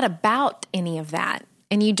 it's not about any of that.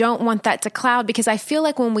 And you don't want that to cloud, because I feel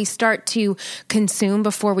like when we start to consume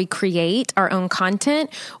before we create our own content,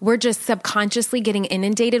 we're just subconsciously getting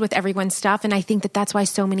inundated with everyone's stuff. And I think that that's why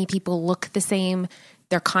so many people look the same.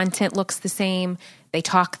 Their content looks the same. They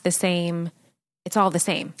talk the same. It's all the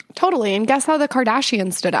same. Totally. And guess how the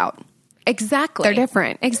Kardashians stood out? Exactly. They're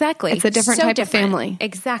different. Exactly. It's a different type of family.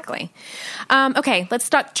 Exactly. Okay, let's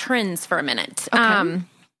talk trends for a minute. Okay.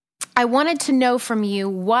 I wanted to know from you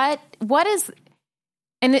what is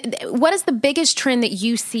the biggest trend that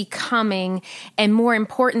you see coming, and more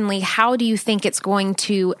importantly, how do you think it's going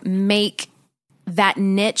to make that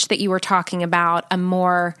niche that you were talking about a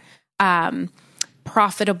more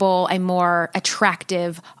profitable, a more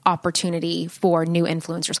attractive opportunity for new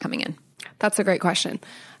influencers coming in? That's a great question.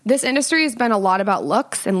 This industry has been a lot about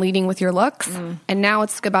looks and leading with your looks, and now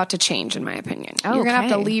it's about to change, in my opinion. You're going to have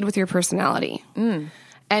to lead with your personality.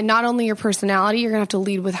 And not only your personality, you're going to have to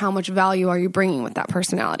lead with how much value are you bringing with that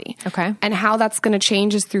personality. Okay. And how that's going to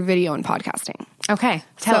change is through video and podcasting. Okay.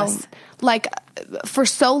 Tell us. Like, for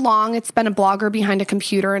so long, it's been a blogger behind a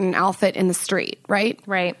computer in an outfit in the street, right?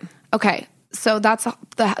 Right. Okay. So that's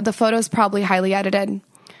the photo's probably highly edited.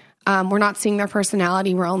 We're not seeing their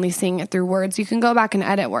personality. We're only seeing it through words. You can go back and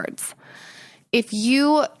edit words.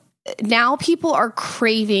 Now people are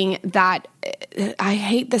craving that. I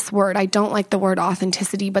hate this word. I don't like the word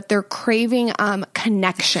authenticity, but they're craving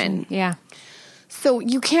connection. Yeah. So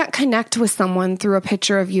you can't connect with someone through a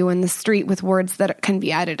picture of you in the street with words that can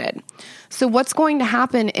be edited. So what's going to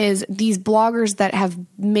happen is these bloggers that have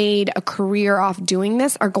made a career off doing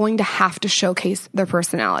this are going to have to showcase their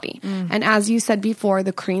personality. And as you said before,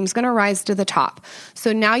 the cream's going to rise to the top.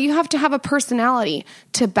 So now you have to have a personality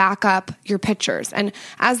to back up your pictures. And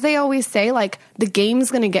as they always say, like, the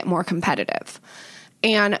game's going to get more competitive.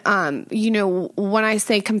 And, when I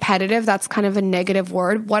say competitive, that's kind of a negative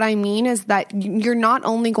word. What I mean is that you're not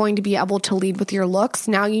only going to be able to lead with your looks,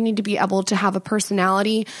 now you need to be able to have a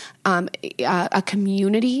personality, a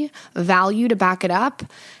community value to back it up.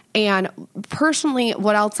 And personally,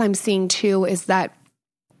 what else I'm seeing too is that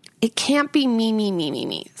it can't be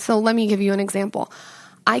me. So let me give you an example.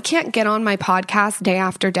 I can't get on my podcast day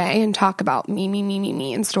after day and talk about me,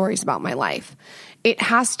 and stories about my life. It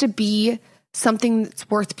has to be something that's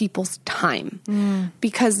worth people's time,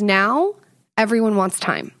 because now everyone wants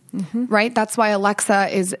time, right? That's why Alexa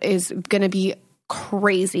is going to be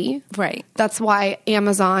crazy. Right. That's why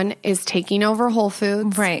Amazon is taking over Whole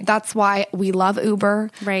Foods. Right. That's why we love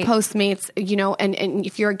Uber, right. Postmates, and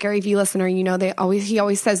if you're a Gary Vee listener, he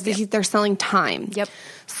always says that they're selling time. Yep.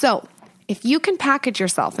 So if you can package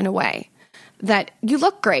yourself in a way that you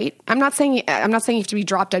look great, I'm not saying you have to be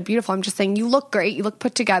drop dead beautiful. I'm just saying you look great. You look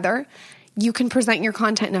put together. You can present your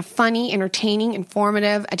content in a funny, entertaining,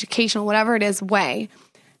 informative, educational, whatever it is way,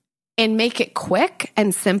 and make it quick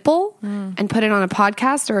and simple and put it on a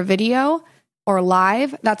podcast or a video or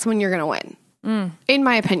live. That's when you're going to win. In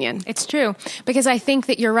my opinion. It's true, because I think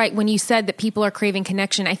that you're right when you said that people are craving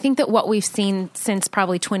connection. I think that what we've seen since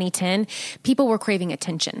probably 2010, people were craving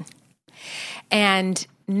attention. And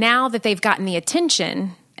now that they've gotten the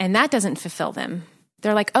attention and that doesn't fulfill them,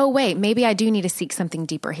 they're like, oh, wait, maybe I do need to seek something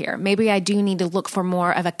deeper here. Maybe I do need to look for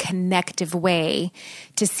more of a connective way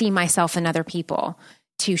to see myself in other people,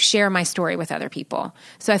 to share my story with other people.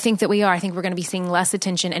 So I think that I think we're going to be seeing less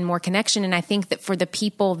attention and more connection. And I think that for the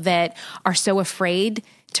people that are so afraid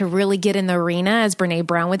to really get in the arena, as Brene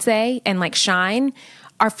Brown would say, and like shine,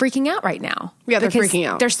 are freaking out right now. Yeah, they're freaking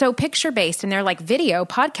out. They're so picture-based and they're like video,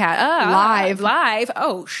 podcast, live.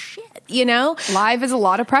 Oh, shit. Live is a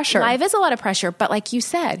lot of pressure. Live is a lot of pressure. But like you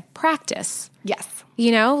said, practice. Yes.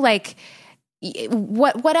 Like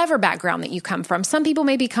whatever background that you come from. Some people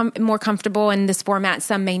may become more comfortable in this format,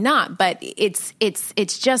 some may not. But it's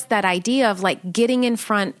just that idea of like getting in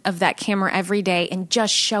front of that camera every day and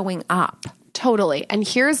just showing up. Totally. And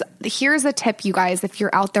here's a tip, you guys, if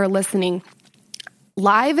you're out there listening.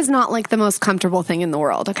 live is not like the most comfortable thing in the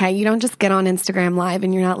world, okay? You don't just get on Instagram Live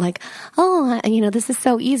and you're not like, oh, this is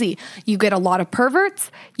so easy. You get a lot of perverts.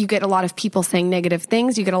 You get a lot of people saying negative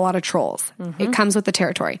things. You get a lot of trolls. Mm-hmm. It comes with the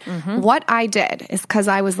territory. Mm-hmm. What I did is because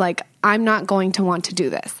I was like, I'm not going to want to do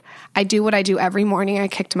this. I do what I do every morning. I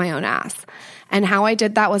kicked my own ass. And how I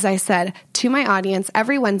did that was I said to my audience,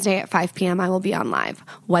 every Wednesday at 5 p.m. I will be on live.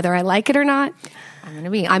 Whether I like it or not, I'm going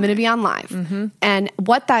to be on live. Mm-hmm. And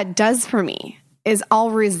what that does for me is I'll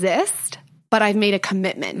resist, but I've made a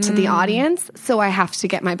commitment to the audience, so I have to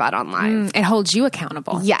get my butt on live. It holds you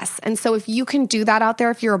accountable. Yes. And so if you can do that out there,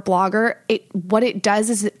 if you're a blogger, what it does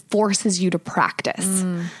is it forces you to practice.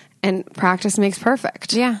 And practice makes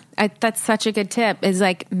perfect. Yeah. That's such a good tip, is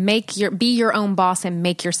like be your own boss and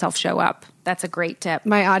make yourself show up. That's a great tip.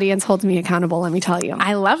 My audience holds me accountable, let me tell you.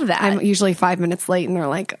 I love that. I'm usually 5 minutes late and they're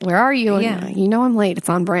like, where are you? And I'm late. It's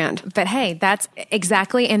on brand. But hey, that's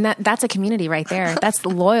exactly, and that's a community right there. That's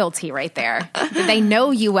loyalty right there. They know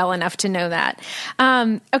you well enough to know that.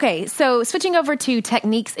 Okay, so switching over to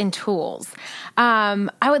techniques and tools. I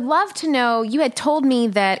would love to know, you had told me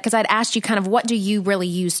that, because I'd asked you kind of what do you really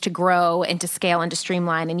use to grow and to scale and to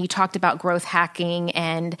streamline, and you talked about growth hacking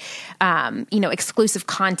and, exclusive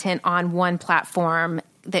content on one platform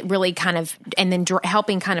that really kind of, and then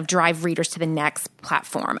helping kind of drive readers to the next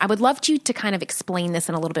platform. I would love you to kind of explain this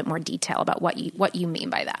in a little bit more detail about what you mean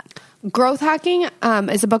by that. Growth hacking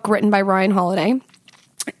is a book written by Ryan Holiday.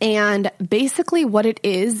 And basically what it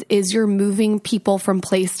is you're moving people from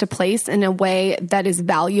place to place in a way that is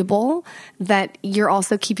valuable, that you're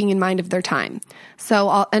also keeping in mind of their time.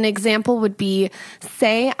 So an example would be,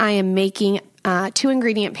 say I am making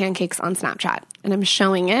 2-ingredient pancakes on Snapchat and I'm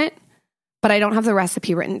showing it, but I don't have the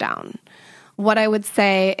recipe written down. What I would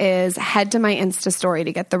say is head to my Insta story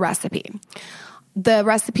to get the recipe. The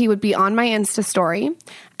recipe would be on my Insta story.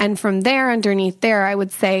 And from there, underneath there, I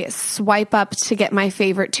would say swipe up to get my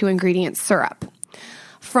favorite 2-ingredient syrup.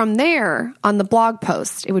 From there, on the blog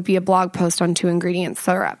post, it would be a blog post on 2-ingredient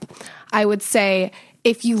syrup. I would say,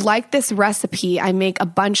 if you like this recipe, I make a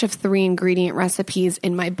bunch of 3-ingredient recipes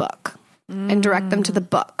in my book and direct them to the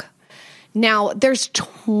book. Now, there's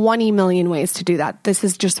 20 million ways to do that. This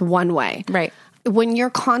is just one way. Right. When you're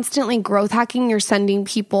constantly growth hacking, you're sending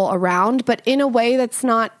people around, but in a way that's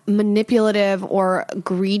not manipulative or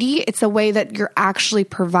greedy. It's a way that you're actually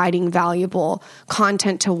providing valuable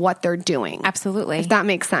content to what they're doing. Absolutely. If that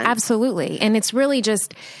makes sense. Absolutely. And it's really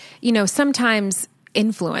just, sometimes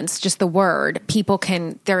influence, just the word, people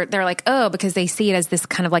they're like, oh, because they see it as this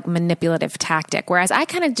kind of like manipulative tactic. Whereas I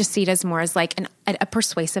kind of just see it as more as like a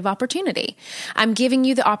persuasive opportunity. I'm giving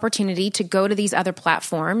you the opportunity to go to these other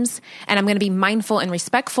platforms, and I'm going to be mindful and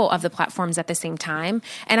respectful of the platforms at the same time.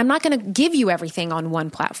 And I'm not going to give you everything on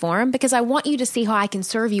one platform because I want you to see how I can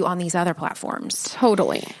serve you on these other platforms.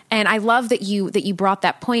 Totally. And I love that you brought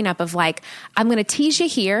that point up of like, I'm going to tease you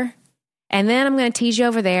here, and then I'm going to tease you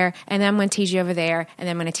over there, and then I'm going to tease you over there, and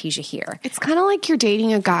then I'm going to tease you here. It's kind of like you're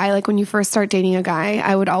dating a guy. Like when you first start dating a guy,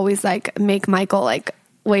 I would always like make Michael like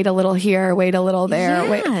wait a little here, wait a little there.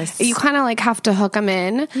 Yes. You kind of like have to hook them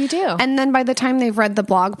in. You do. And then by the time they've read the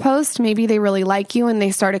blog post, maybe they really like you and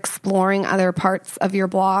they start exploring other parts of your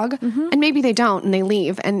blog. Mm-hmm. And maybe they don't and they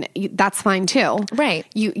leave, and that's fine too. Right.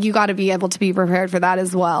 You got to be able to be prepared for that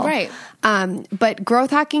as well. Right. But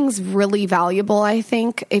growth hacking is really valuable, I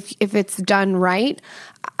think, if it's done right.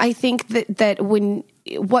 I think that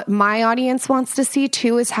what my audience wants to see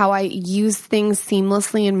too is how I use things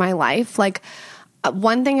seamlessly in my life. Like,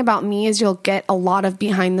 one thing about me is you'll get a lot of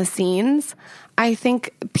behind the scenes. I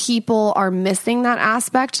think people are missing that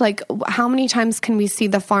aspect. Like, how many times can we see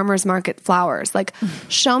the farmer's market flowers? Like,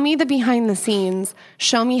 show me the behind the scenes.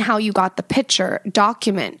 Show me how you got the picture.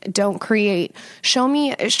 Document, don't create. Show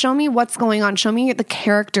me what's going on. Show me the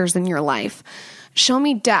characters in your life. Show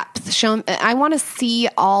me depth. I want to see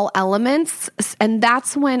all elements. And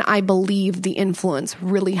that's when I believe the influence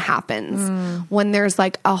really happens. When there's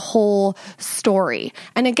like a whole story.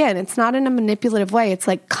 And again, it's not in a manipulative way. It's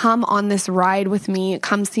like, come on this ride with me.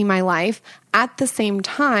 Come see my life. At the same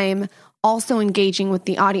time, also engaging with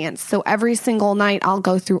the audience. So every single night I'll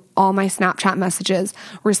go through all my Snapchat messages,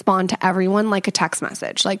 respond to everyone like a text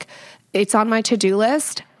message. Like, it's on my to-do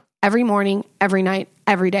list. Every morning, every night,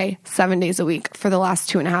 every day, 7 days a week for the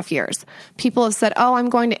last 2.5 years. People have said, oh, I'm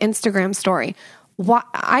going to Instagram story. Why?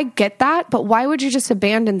 I get that, but why would you just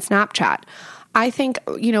abandon Snapchat? I think,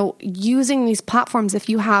 using these platforms, if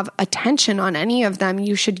you have attention on any of them,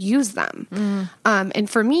 you should use them. And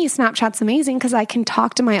for me, Snapchat's amazing because I can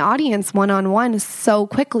talk to my audience one-on-one so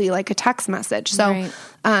quickly, like a text message. So,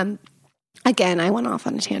 right. Again, I went off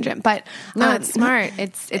on a tangent, but no, it's smart.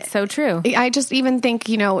 It's so true. I just even think,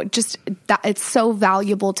 just that it's so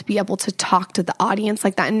valuable to be able to talk to the audience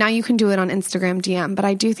like that. And now you can do it on Instagram DM, but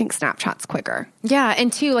I do think Snapchat's quicker. Yeah.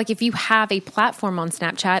 And two, like if you have a platform on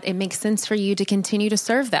Snapchat, it makes sense for you to continue to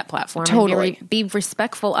serve that platform. Totally. And be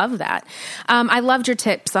respectful of that. I loved your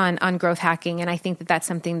tips on growth hacking. And I think that that's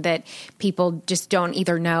something that people just don't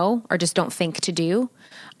either know or just don't think to do.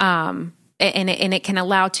 And it can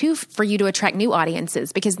allow too for you to attract new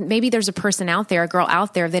audiences, because maybe there's a person out there, a girl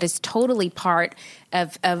out there that is totally part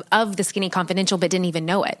of the Skinny Confidential, but didn't even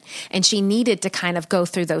know it. And she needed to kind of go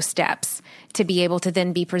through those steps to be able to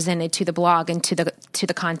then be presented to the blog and to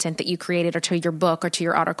the content that you created, or to your book or to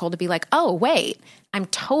your article, to be like, oh, wait, I'm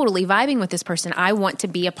totally vibing with this person. I want to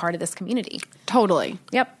be a part of this community. Totally.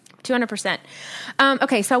 Yep. 200%.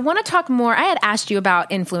 Okay. So I want to talk more. I had asked you about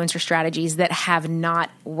influencer strategies that have not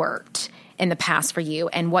worked in the past for you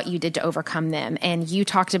and what you did to overcome them. And you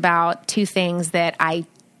talked about two things that I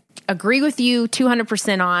agree with you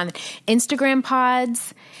 200% on: Instagram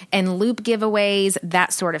pods and loop giveaways,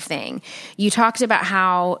 that sort of thing. You talked about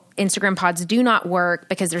how Instagram pods do not work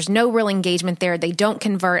because there's no real engagement there. They don't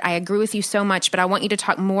convert. I agree with you so much, but I want you to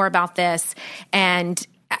talk more about this. And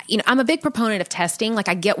I'm a big proponent of testing. Like,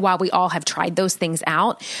 I get why we all have tried those things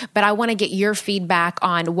out, but I want to get your feedback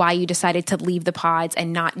on why you decided to leave the pods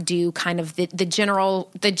and not do kind of the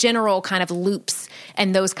general kind of loops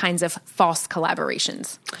and those kinds of false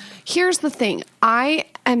collaborations. Here's the thing. I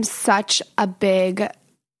am such a big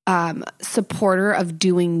supporter of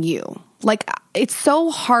doing you. Like, it's so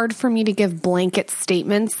hard for me to give blanket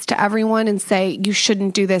statements to everyone and say, you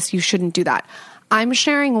shouldn't do this, you shouldn't do that. I'm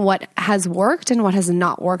sharing what has worked and what has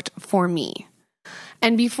not worked for me.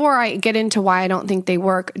 And before I get into why I don't think they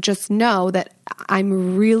work, just know that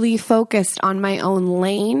I'm really focused on my own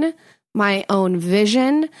lane, my own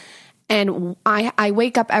vision. And I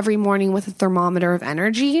wake up every morning with a thermometer of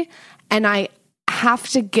energy, and I have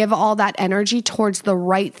to give all that energy towards the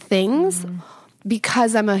right things,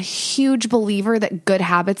 because I'm a huge believer that good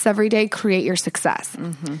habits every day create your success.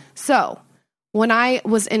 So when I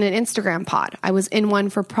was in an Instagram pod, I was in one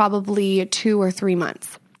for probably 2 or 3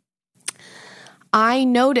 months. I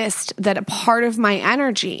noticed that a part of my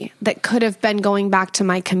energy that could have been going back to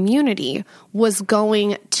my community was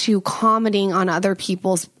going to commenting on other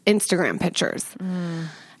people's Instagram pictures.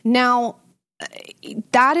 Now,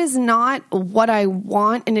 that is not what I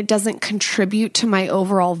want, and it doesn't contribute to my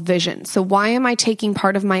overall vision. So why am I taking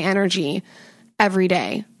part of my energy every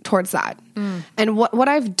day towards that? And what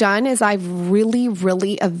I've done is I've really,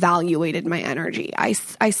 really evaluated my energy. I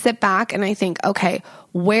sit back and I think, okay,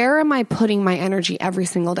 where am I putting my energy every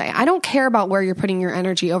single day? I don't care about where you're putting your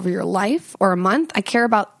energy over your life or a month. I care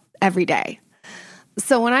about every day.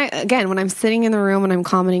 So when I'm sitting in the room and I'm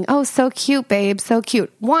commenting, oh, so cute, babe, so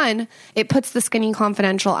cute. One, it puts the Skinny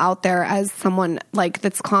Confidential out there as someone like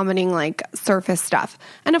that's commenting like surface stuff.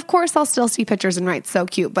 And of course I'll still see pictures and write so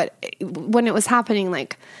cute. But when it was happening,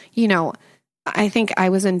 like, I think I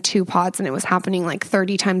was in 2 pods and it was happening like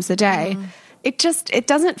 30 times a day. It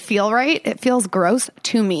doesn't feel right. It feels gross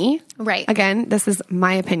to me. Right. Again, this is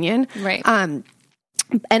my opinion. Right. And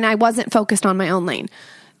I wasn't focused on my own lane.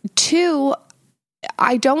 2,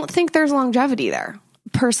 I don't think there's longevity there,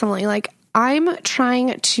 personally. Like, I'm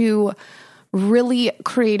trying to really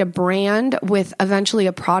create a brand with eventually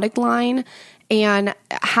a product line, and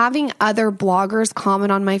having other bloggers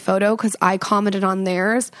comment on my photo because I commented on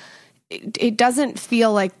theirs, it doesn't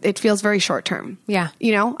feel like, it feels very short term. Yeah.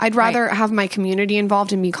 I'd rather have my community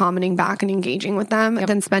involved and be commenting back and engaging with them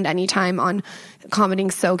than spend any time on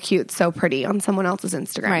commenting so cute, so pretty on someone else's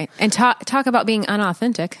Instagram. Right. And talk about being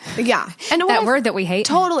unauthentic. Yeah. And that word that we hate.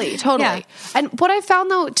 Totally. Yeah. And what I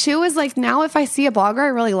found though too is, like, now if I see a blogger I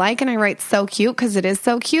really like and I write so cute because it is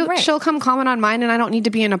so cute, she'll come comment on mine, and I don't need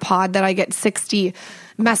to be in a pod that I get 60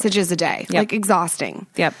 messages a day. Like, exhausting.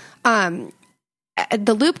 Yep.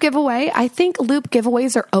 The loop giveaway, I think loop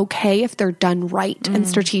giveaways are okay if they're done right and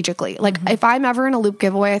strategically. Like, if I'm ever in a loop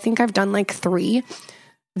giveaway, I think I've done like 3.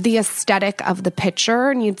 The aesthetic of the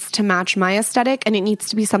picture needs to match my aesthetic, and it needs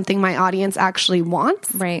to be something my audience actually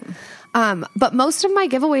wants. Right. But most of my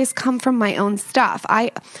giveaways come from my own stuff.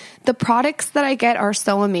 The products that I get are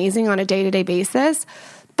so amazing on a day-to-day basis,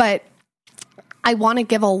 but I want to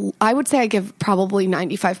give I would say I give probably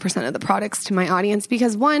 95% of the products to my audience,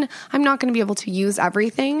 because 1, I'm not going to be able to use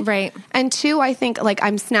everything. Right. And 2, I think like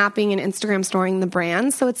I'm snapping and Instagram storing the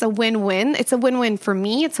brand. So it's a win-win. It's a win-win for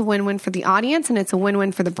me. It's a win-win for the audience, and it's a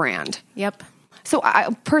win-win for the brand. Yep. So I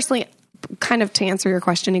personally, kind of to answer your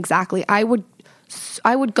question exactly, I would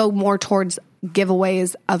I would go more towards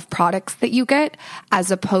giveaways of products that you get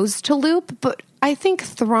as opposed to Loop. But I think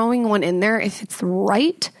throwing one in there, if it's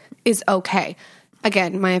right, is okay.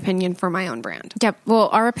 Again, my opinion for my own brand. Yep. Well,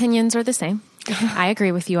 our opinions are the same. I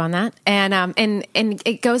agree with you on that. And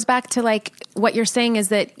it goes back to like what you're saying is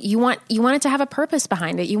that you want it to have a purpose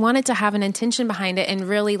behind it. You want it to have an intention behind it. And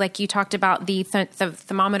really, like you talked about the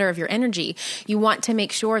thermometer of your energy, you want to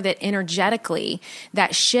make sure that energetically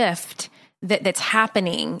that shift that's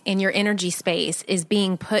happening in your energy space is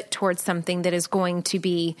being put towards something that is going to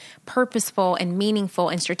be purposeful and meaningful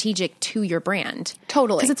and strategic to your brand.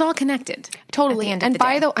 Totally. Because it's all connected. Totally. And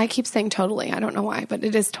by the way, I keep saying totally. I don't know why, but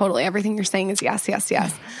it is totally. Everything you're saying is yes, yes,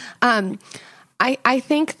 yes. I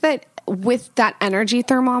think that with that energy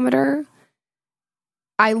thermometer,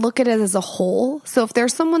 I look at it as a whole. So if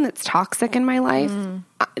there's someone that's toxic in my life,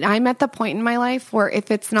 I'm at the point in my life where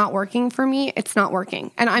if it's not working for me, it's not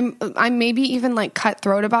working. And I'm maybe even like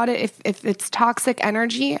cutthroat about it. If it's toxic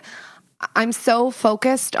energy, I'm so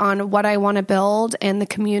focused on what I want to build and the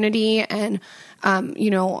community and,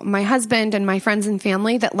 my husband and my friends and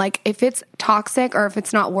family that like, if it's toxic or if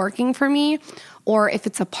it's not working for me, or if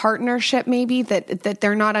it's a partnership, maybe that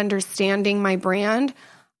they're not understanding my brand,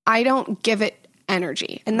 I don't give it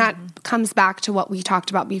energy. And that comes back to what we talked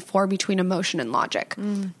about before between emotion and logic.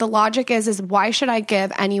 The logic is why should I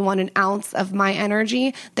give anyone an ounce of my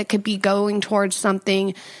energy that could be going towards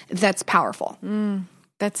something that's powerful?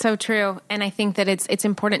 That's so true. And I think that it's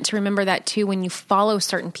important to remember that too when you follow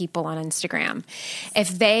certain people on Instagram.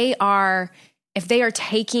 If they are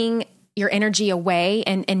taking your energy away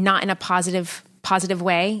and not in a positive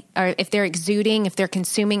way, or if they're exuding, if they're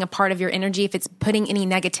consuming a part of your energy, if it's putting any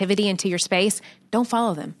negativity into your space, don't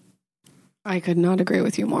follow them. I could not agree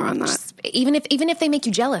with you more on that. Even if they make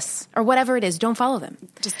you jealous or whatever it is, don't follow them.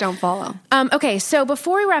 Just don't follow. Okay, so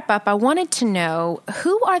before we wrap up, I wanted to know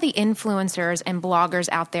who are the influencers and bloggers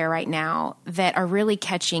out there right now that are really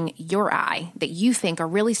catching your eye, that you think are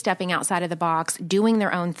really stepping outside of the box, doing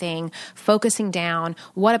their own thing, focusing down.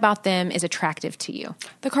 What about them is attractive to you?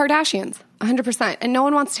 The Kardashians. 100%. And no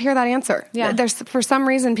one wants to hear that answer. Yeah. For some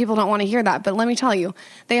reason, people don't want to hear that. But let me tell you,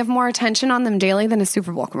 they have more attention on them daily than a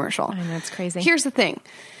Super Bowl commercial. I know, that's crazy. Here's the thing.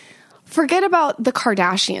 Forget about the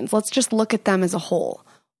Kardashians. Let's just look at them as a whole.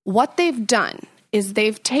 What they've done is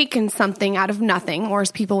they've taken something out of nothing, or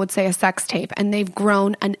as people would say, a sex tape, and they've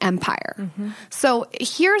grown an empire. So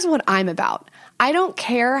here's what I'm about. I don't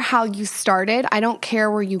care how you started. I don't care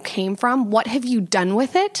where you came from. What have you done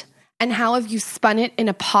with it? And how have you spun it in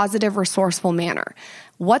a positive, resourceful manner?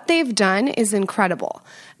 What they've done is incredible.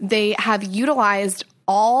 They have utilized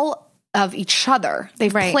all of each other.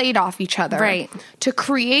 They've played off each other to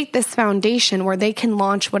create this foundation where they can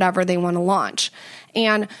launch whatever they want to launch.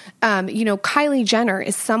 And, Kylie Jenner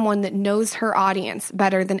is someone that knows her audience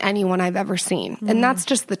better than anyone I've ever seen. And that's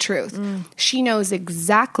just the truth. She knows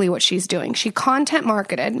exactly what she's doing. She content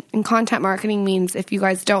marketed, and content marketing means, if you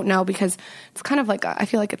guys don't know, because it's kind of like, I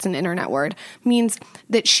feel like it's an internet word, means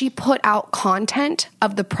that she put out content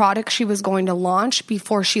of the product she was going to launch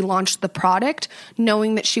before she launched the product,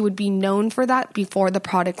 knowing that she would be known for that before the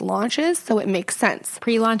product launches. So it makes sense.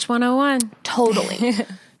 Pre-launch 101. Totally.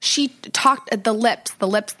 She talked the lips,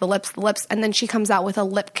 and then she comes out with a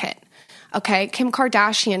lip kit. Okay, Kim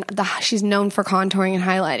Kardashian, she's known for contouring and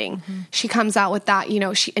highlighting. She comes out with that,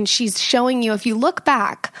 she's showing you, if you look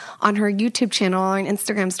back on her YouTube channel or an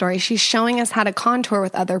Instagram story, she's showing us how to contour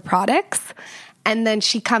with other products. And then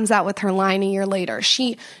she comes out with her line a year later.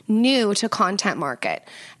 She knew to content market.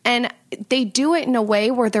 And they do it in a way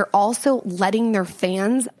where they're also letting their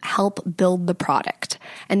fans help build the product.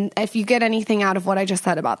 And if you get anything out of what I just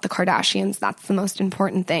said about the Kardashians, that's the most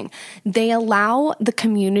important thing. They allow the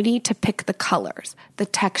community to pick the colors, the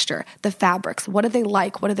texture, the fabrics. What do they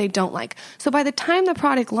like? What do they don't like? So by the time the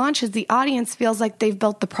product launches, the audience feels like they've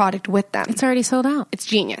built the product with them. It's already sold out. It's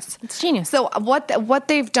genius. It's genius. So what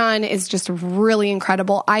they've done is just really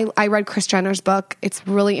incredible. I read Kris Jenner's book. It's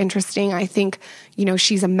really interesting. I think,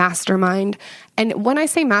 she's a mastermind. And when I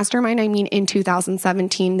say mastermind, I mean in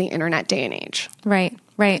 2017, the internet day and age. Right.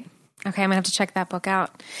 Okay, I'm going to have to check that book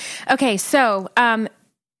out. Okay, so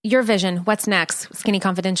your vision, what's next? Skinny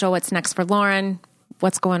Confidential, what's next for Lauryn?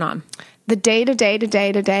 What's going on? the day-to-day,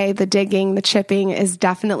 the digging, the chipping is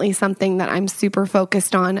definitely something that I'm super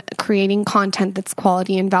focused on, creating content that's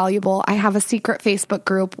quality and valuable. I have a secret Facebook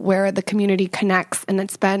group where the community connects, and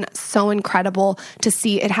it's been so incredible to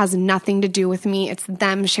see. It has nothing to do with me. It's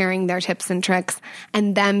them sharing their tips and tricks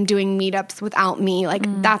and them doing meetups without me. Like,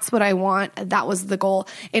 that's what I want. That was the goal.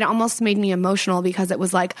 It almost made me emotional because it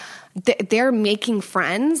was like, they're making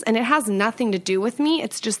friends and it has nothing to do with me.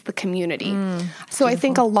 It's just the community. So I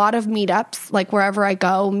think a lot of meetups, like wherever I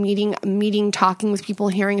go, meeting, talking with people,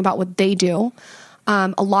 hearing about what they do,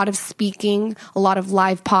 a lot of speaking, a lot of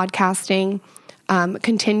live podcasting,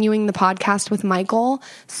 continuing the podcast with Michael,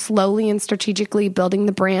 slowly and strategically building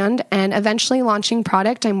the brand, and eventually launching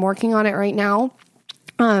product. I'm working on it right now.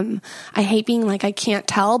 I hate being like, I can't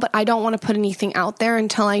tell, but I don't want to put anything out there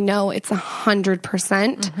until I know it's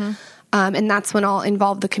 100%. And that's when I'll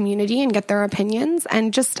involve the community and get their opinions.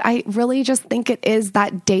 And I really just think it is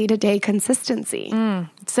that day-to-day consistency.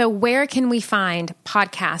 So where can we find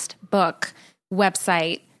podcast, book,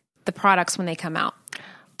 website, the products when they come out?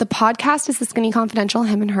 The podcast is The Skinny Confidential,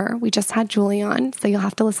 him and her. We just had Julie on, so you'll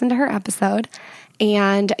have to listen to her episode.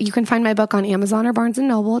 And you can find my book on Amazon or Barnes &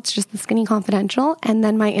 Noble. It's just The Skinny Confidential. And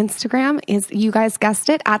then my Instagram is, you guys guessed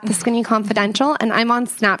it, at The Skinny Confidential. And I'm on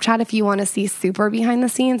Snapchat if you want to see super behind the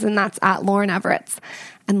scenes, and that's at Lauryn Evarts.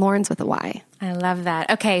 And Lauren's with a Y. I love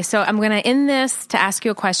that. Okay, so I'm going to end this to ask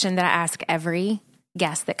you a question that I ask every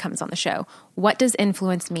guest that comes on the show. What does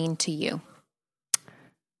influence mean to you?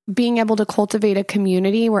 Being able to cultivate a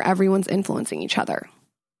community where everyone's influencing each other.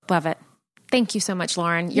 Love it. Thank you so much,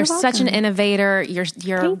 Lauryn. You're welcome. such an innovator.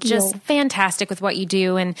 You're just fantastic with what you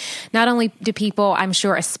do. And not only do people, I'm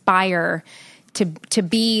sure, aspire to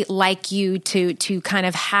be like you, to kind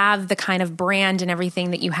of have the kind of brand and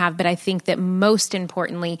everything that you have, but I think that most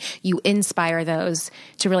importantly, you inspire those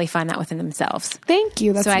to really find that within themselves. Thank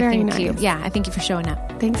you. That's very nice. I thank you for showing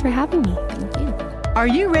up. Thanks for having me. Thank you. Are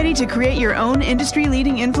you ready to create your own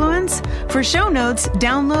industry-leading influence? For show notes,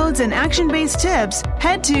 downloads, and action-based tips,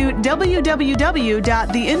 head to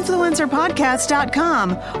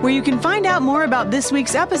www.theinfluencerpodcast.com, where you can find out more about this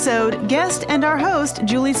week's episode, guest, and our host,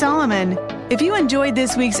 Julie Solomon. If you enjoyed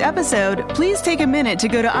this week's episode, please take a minute to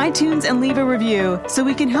go to iTunes and leave a review so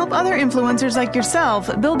we can help other influencers like yourself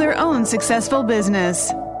build their own successful business.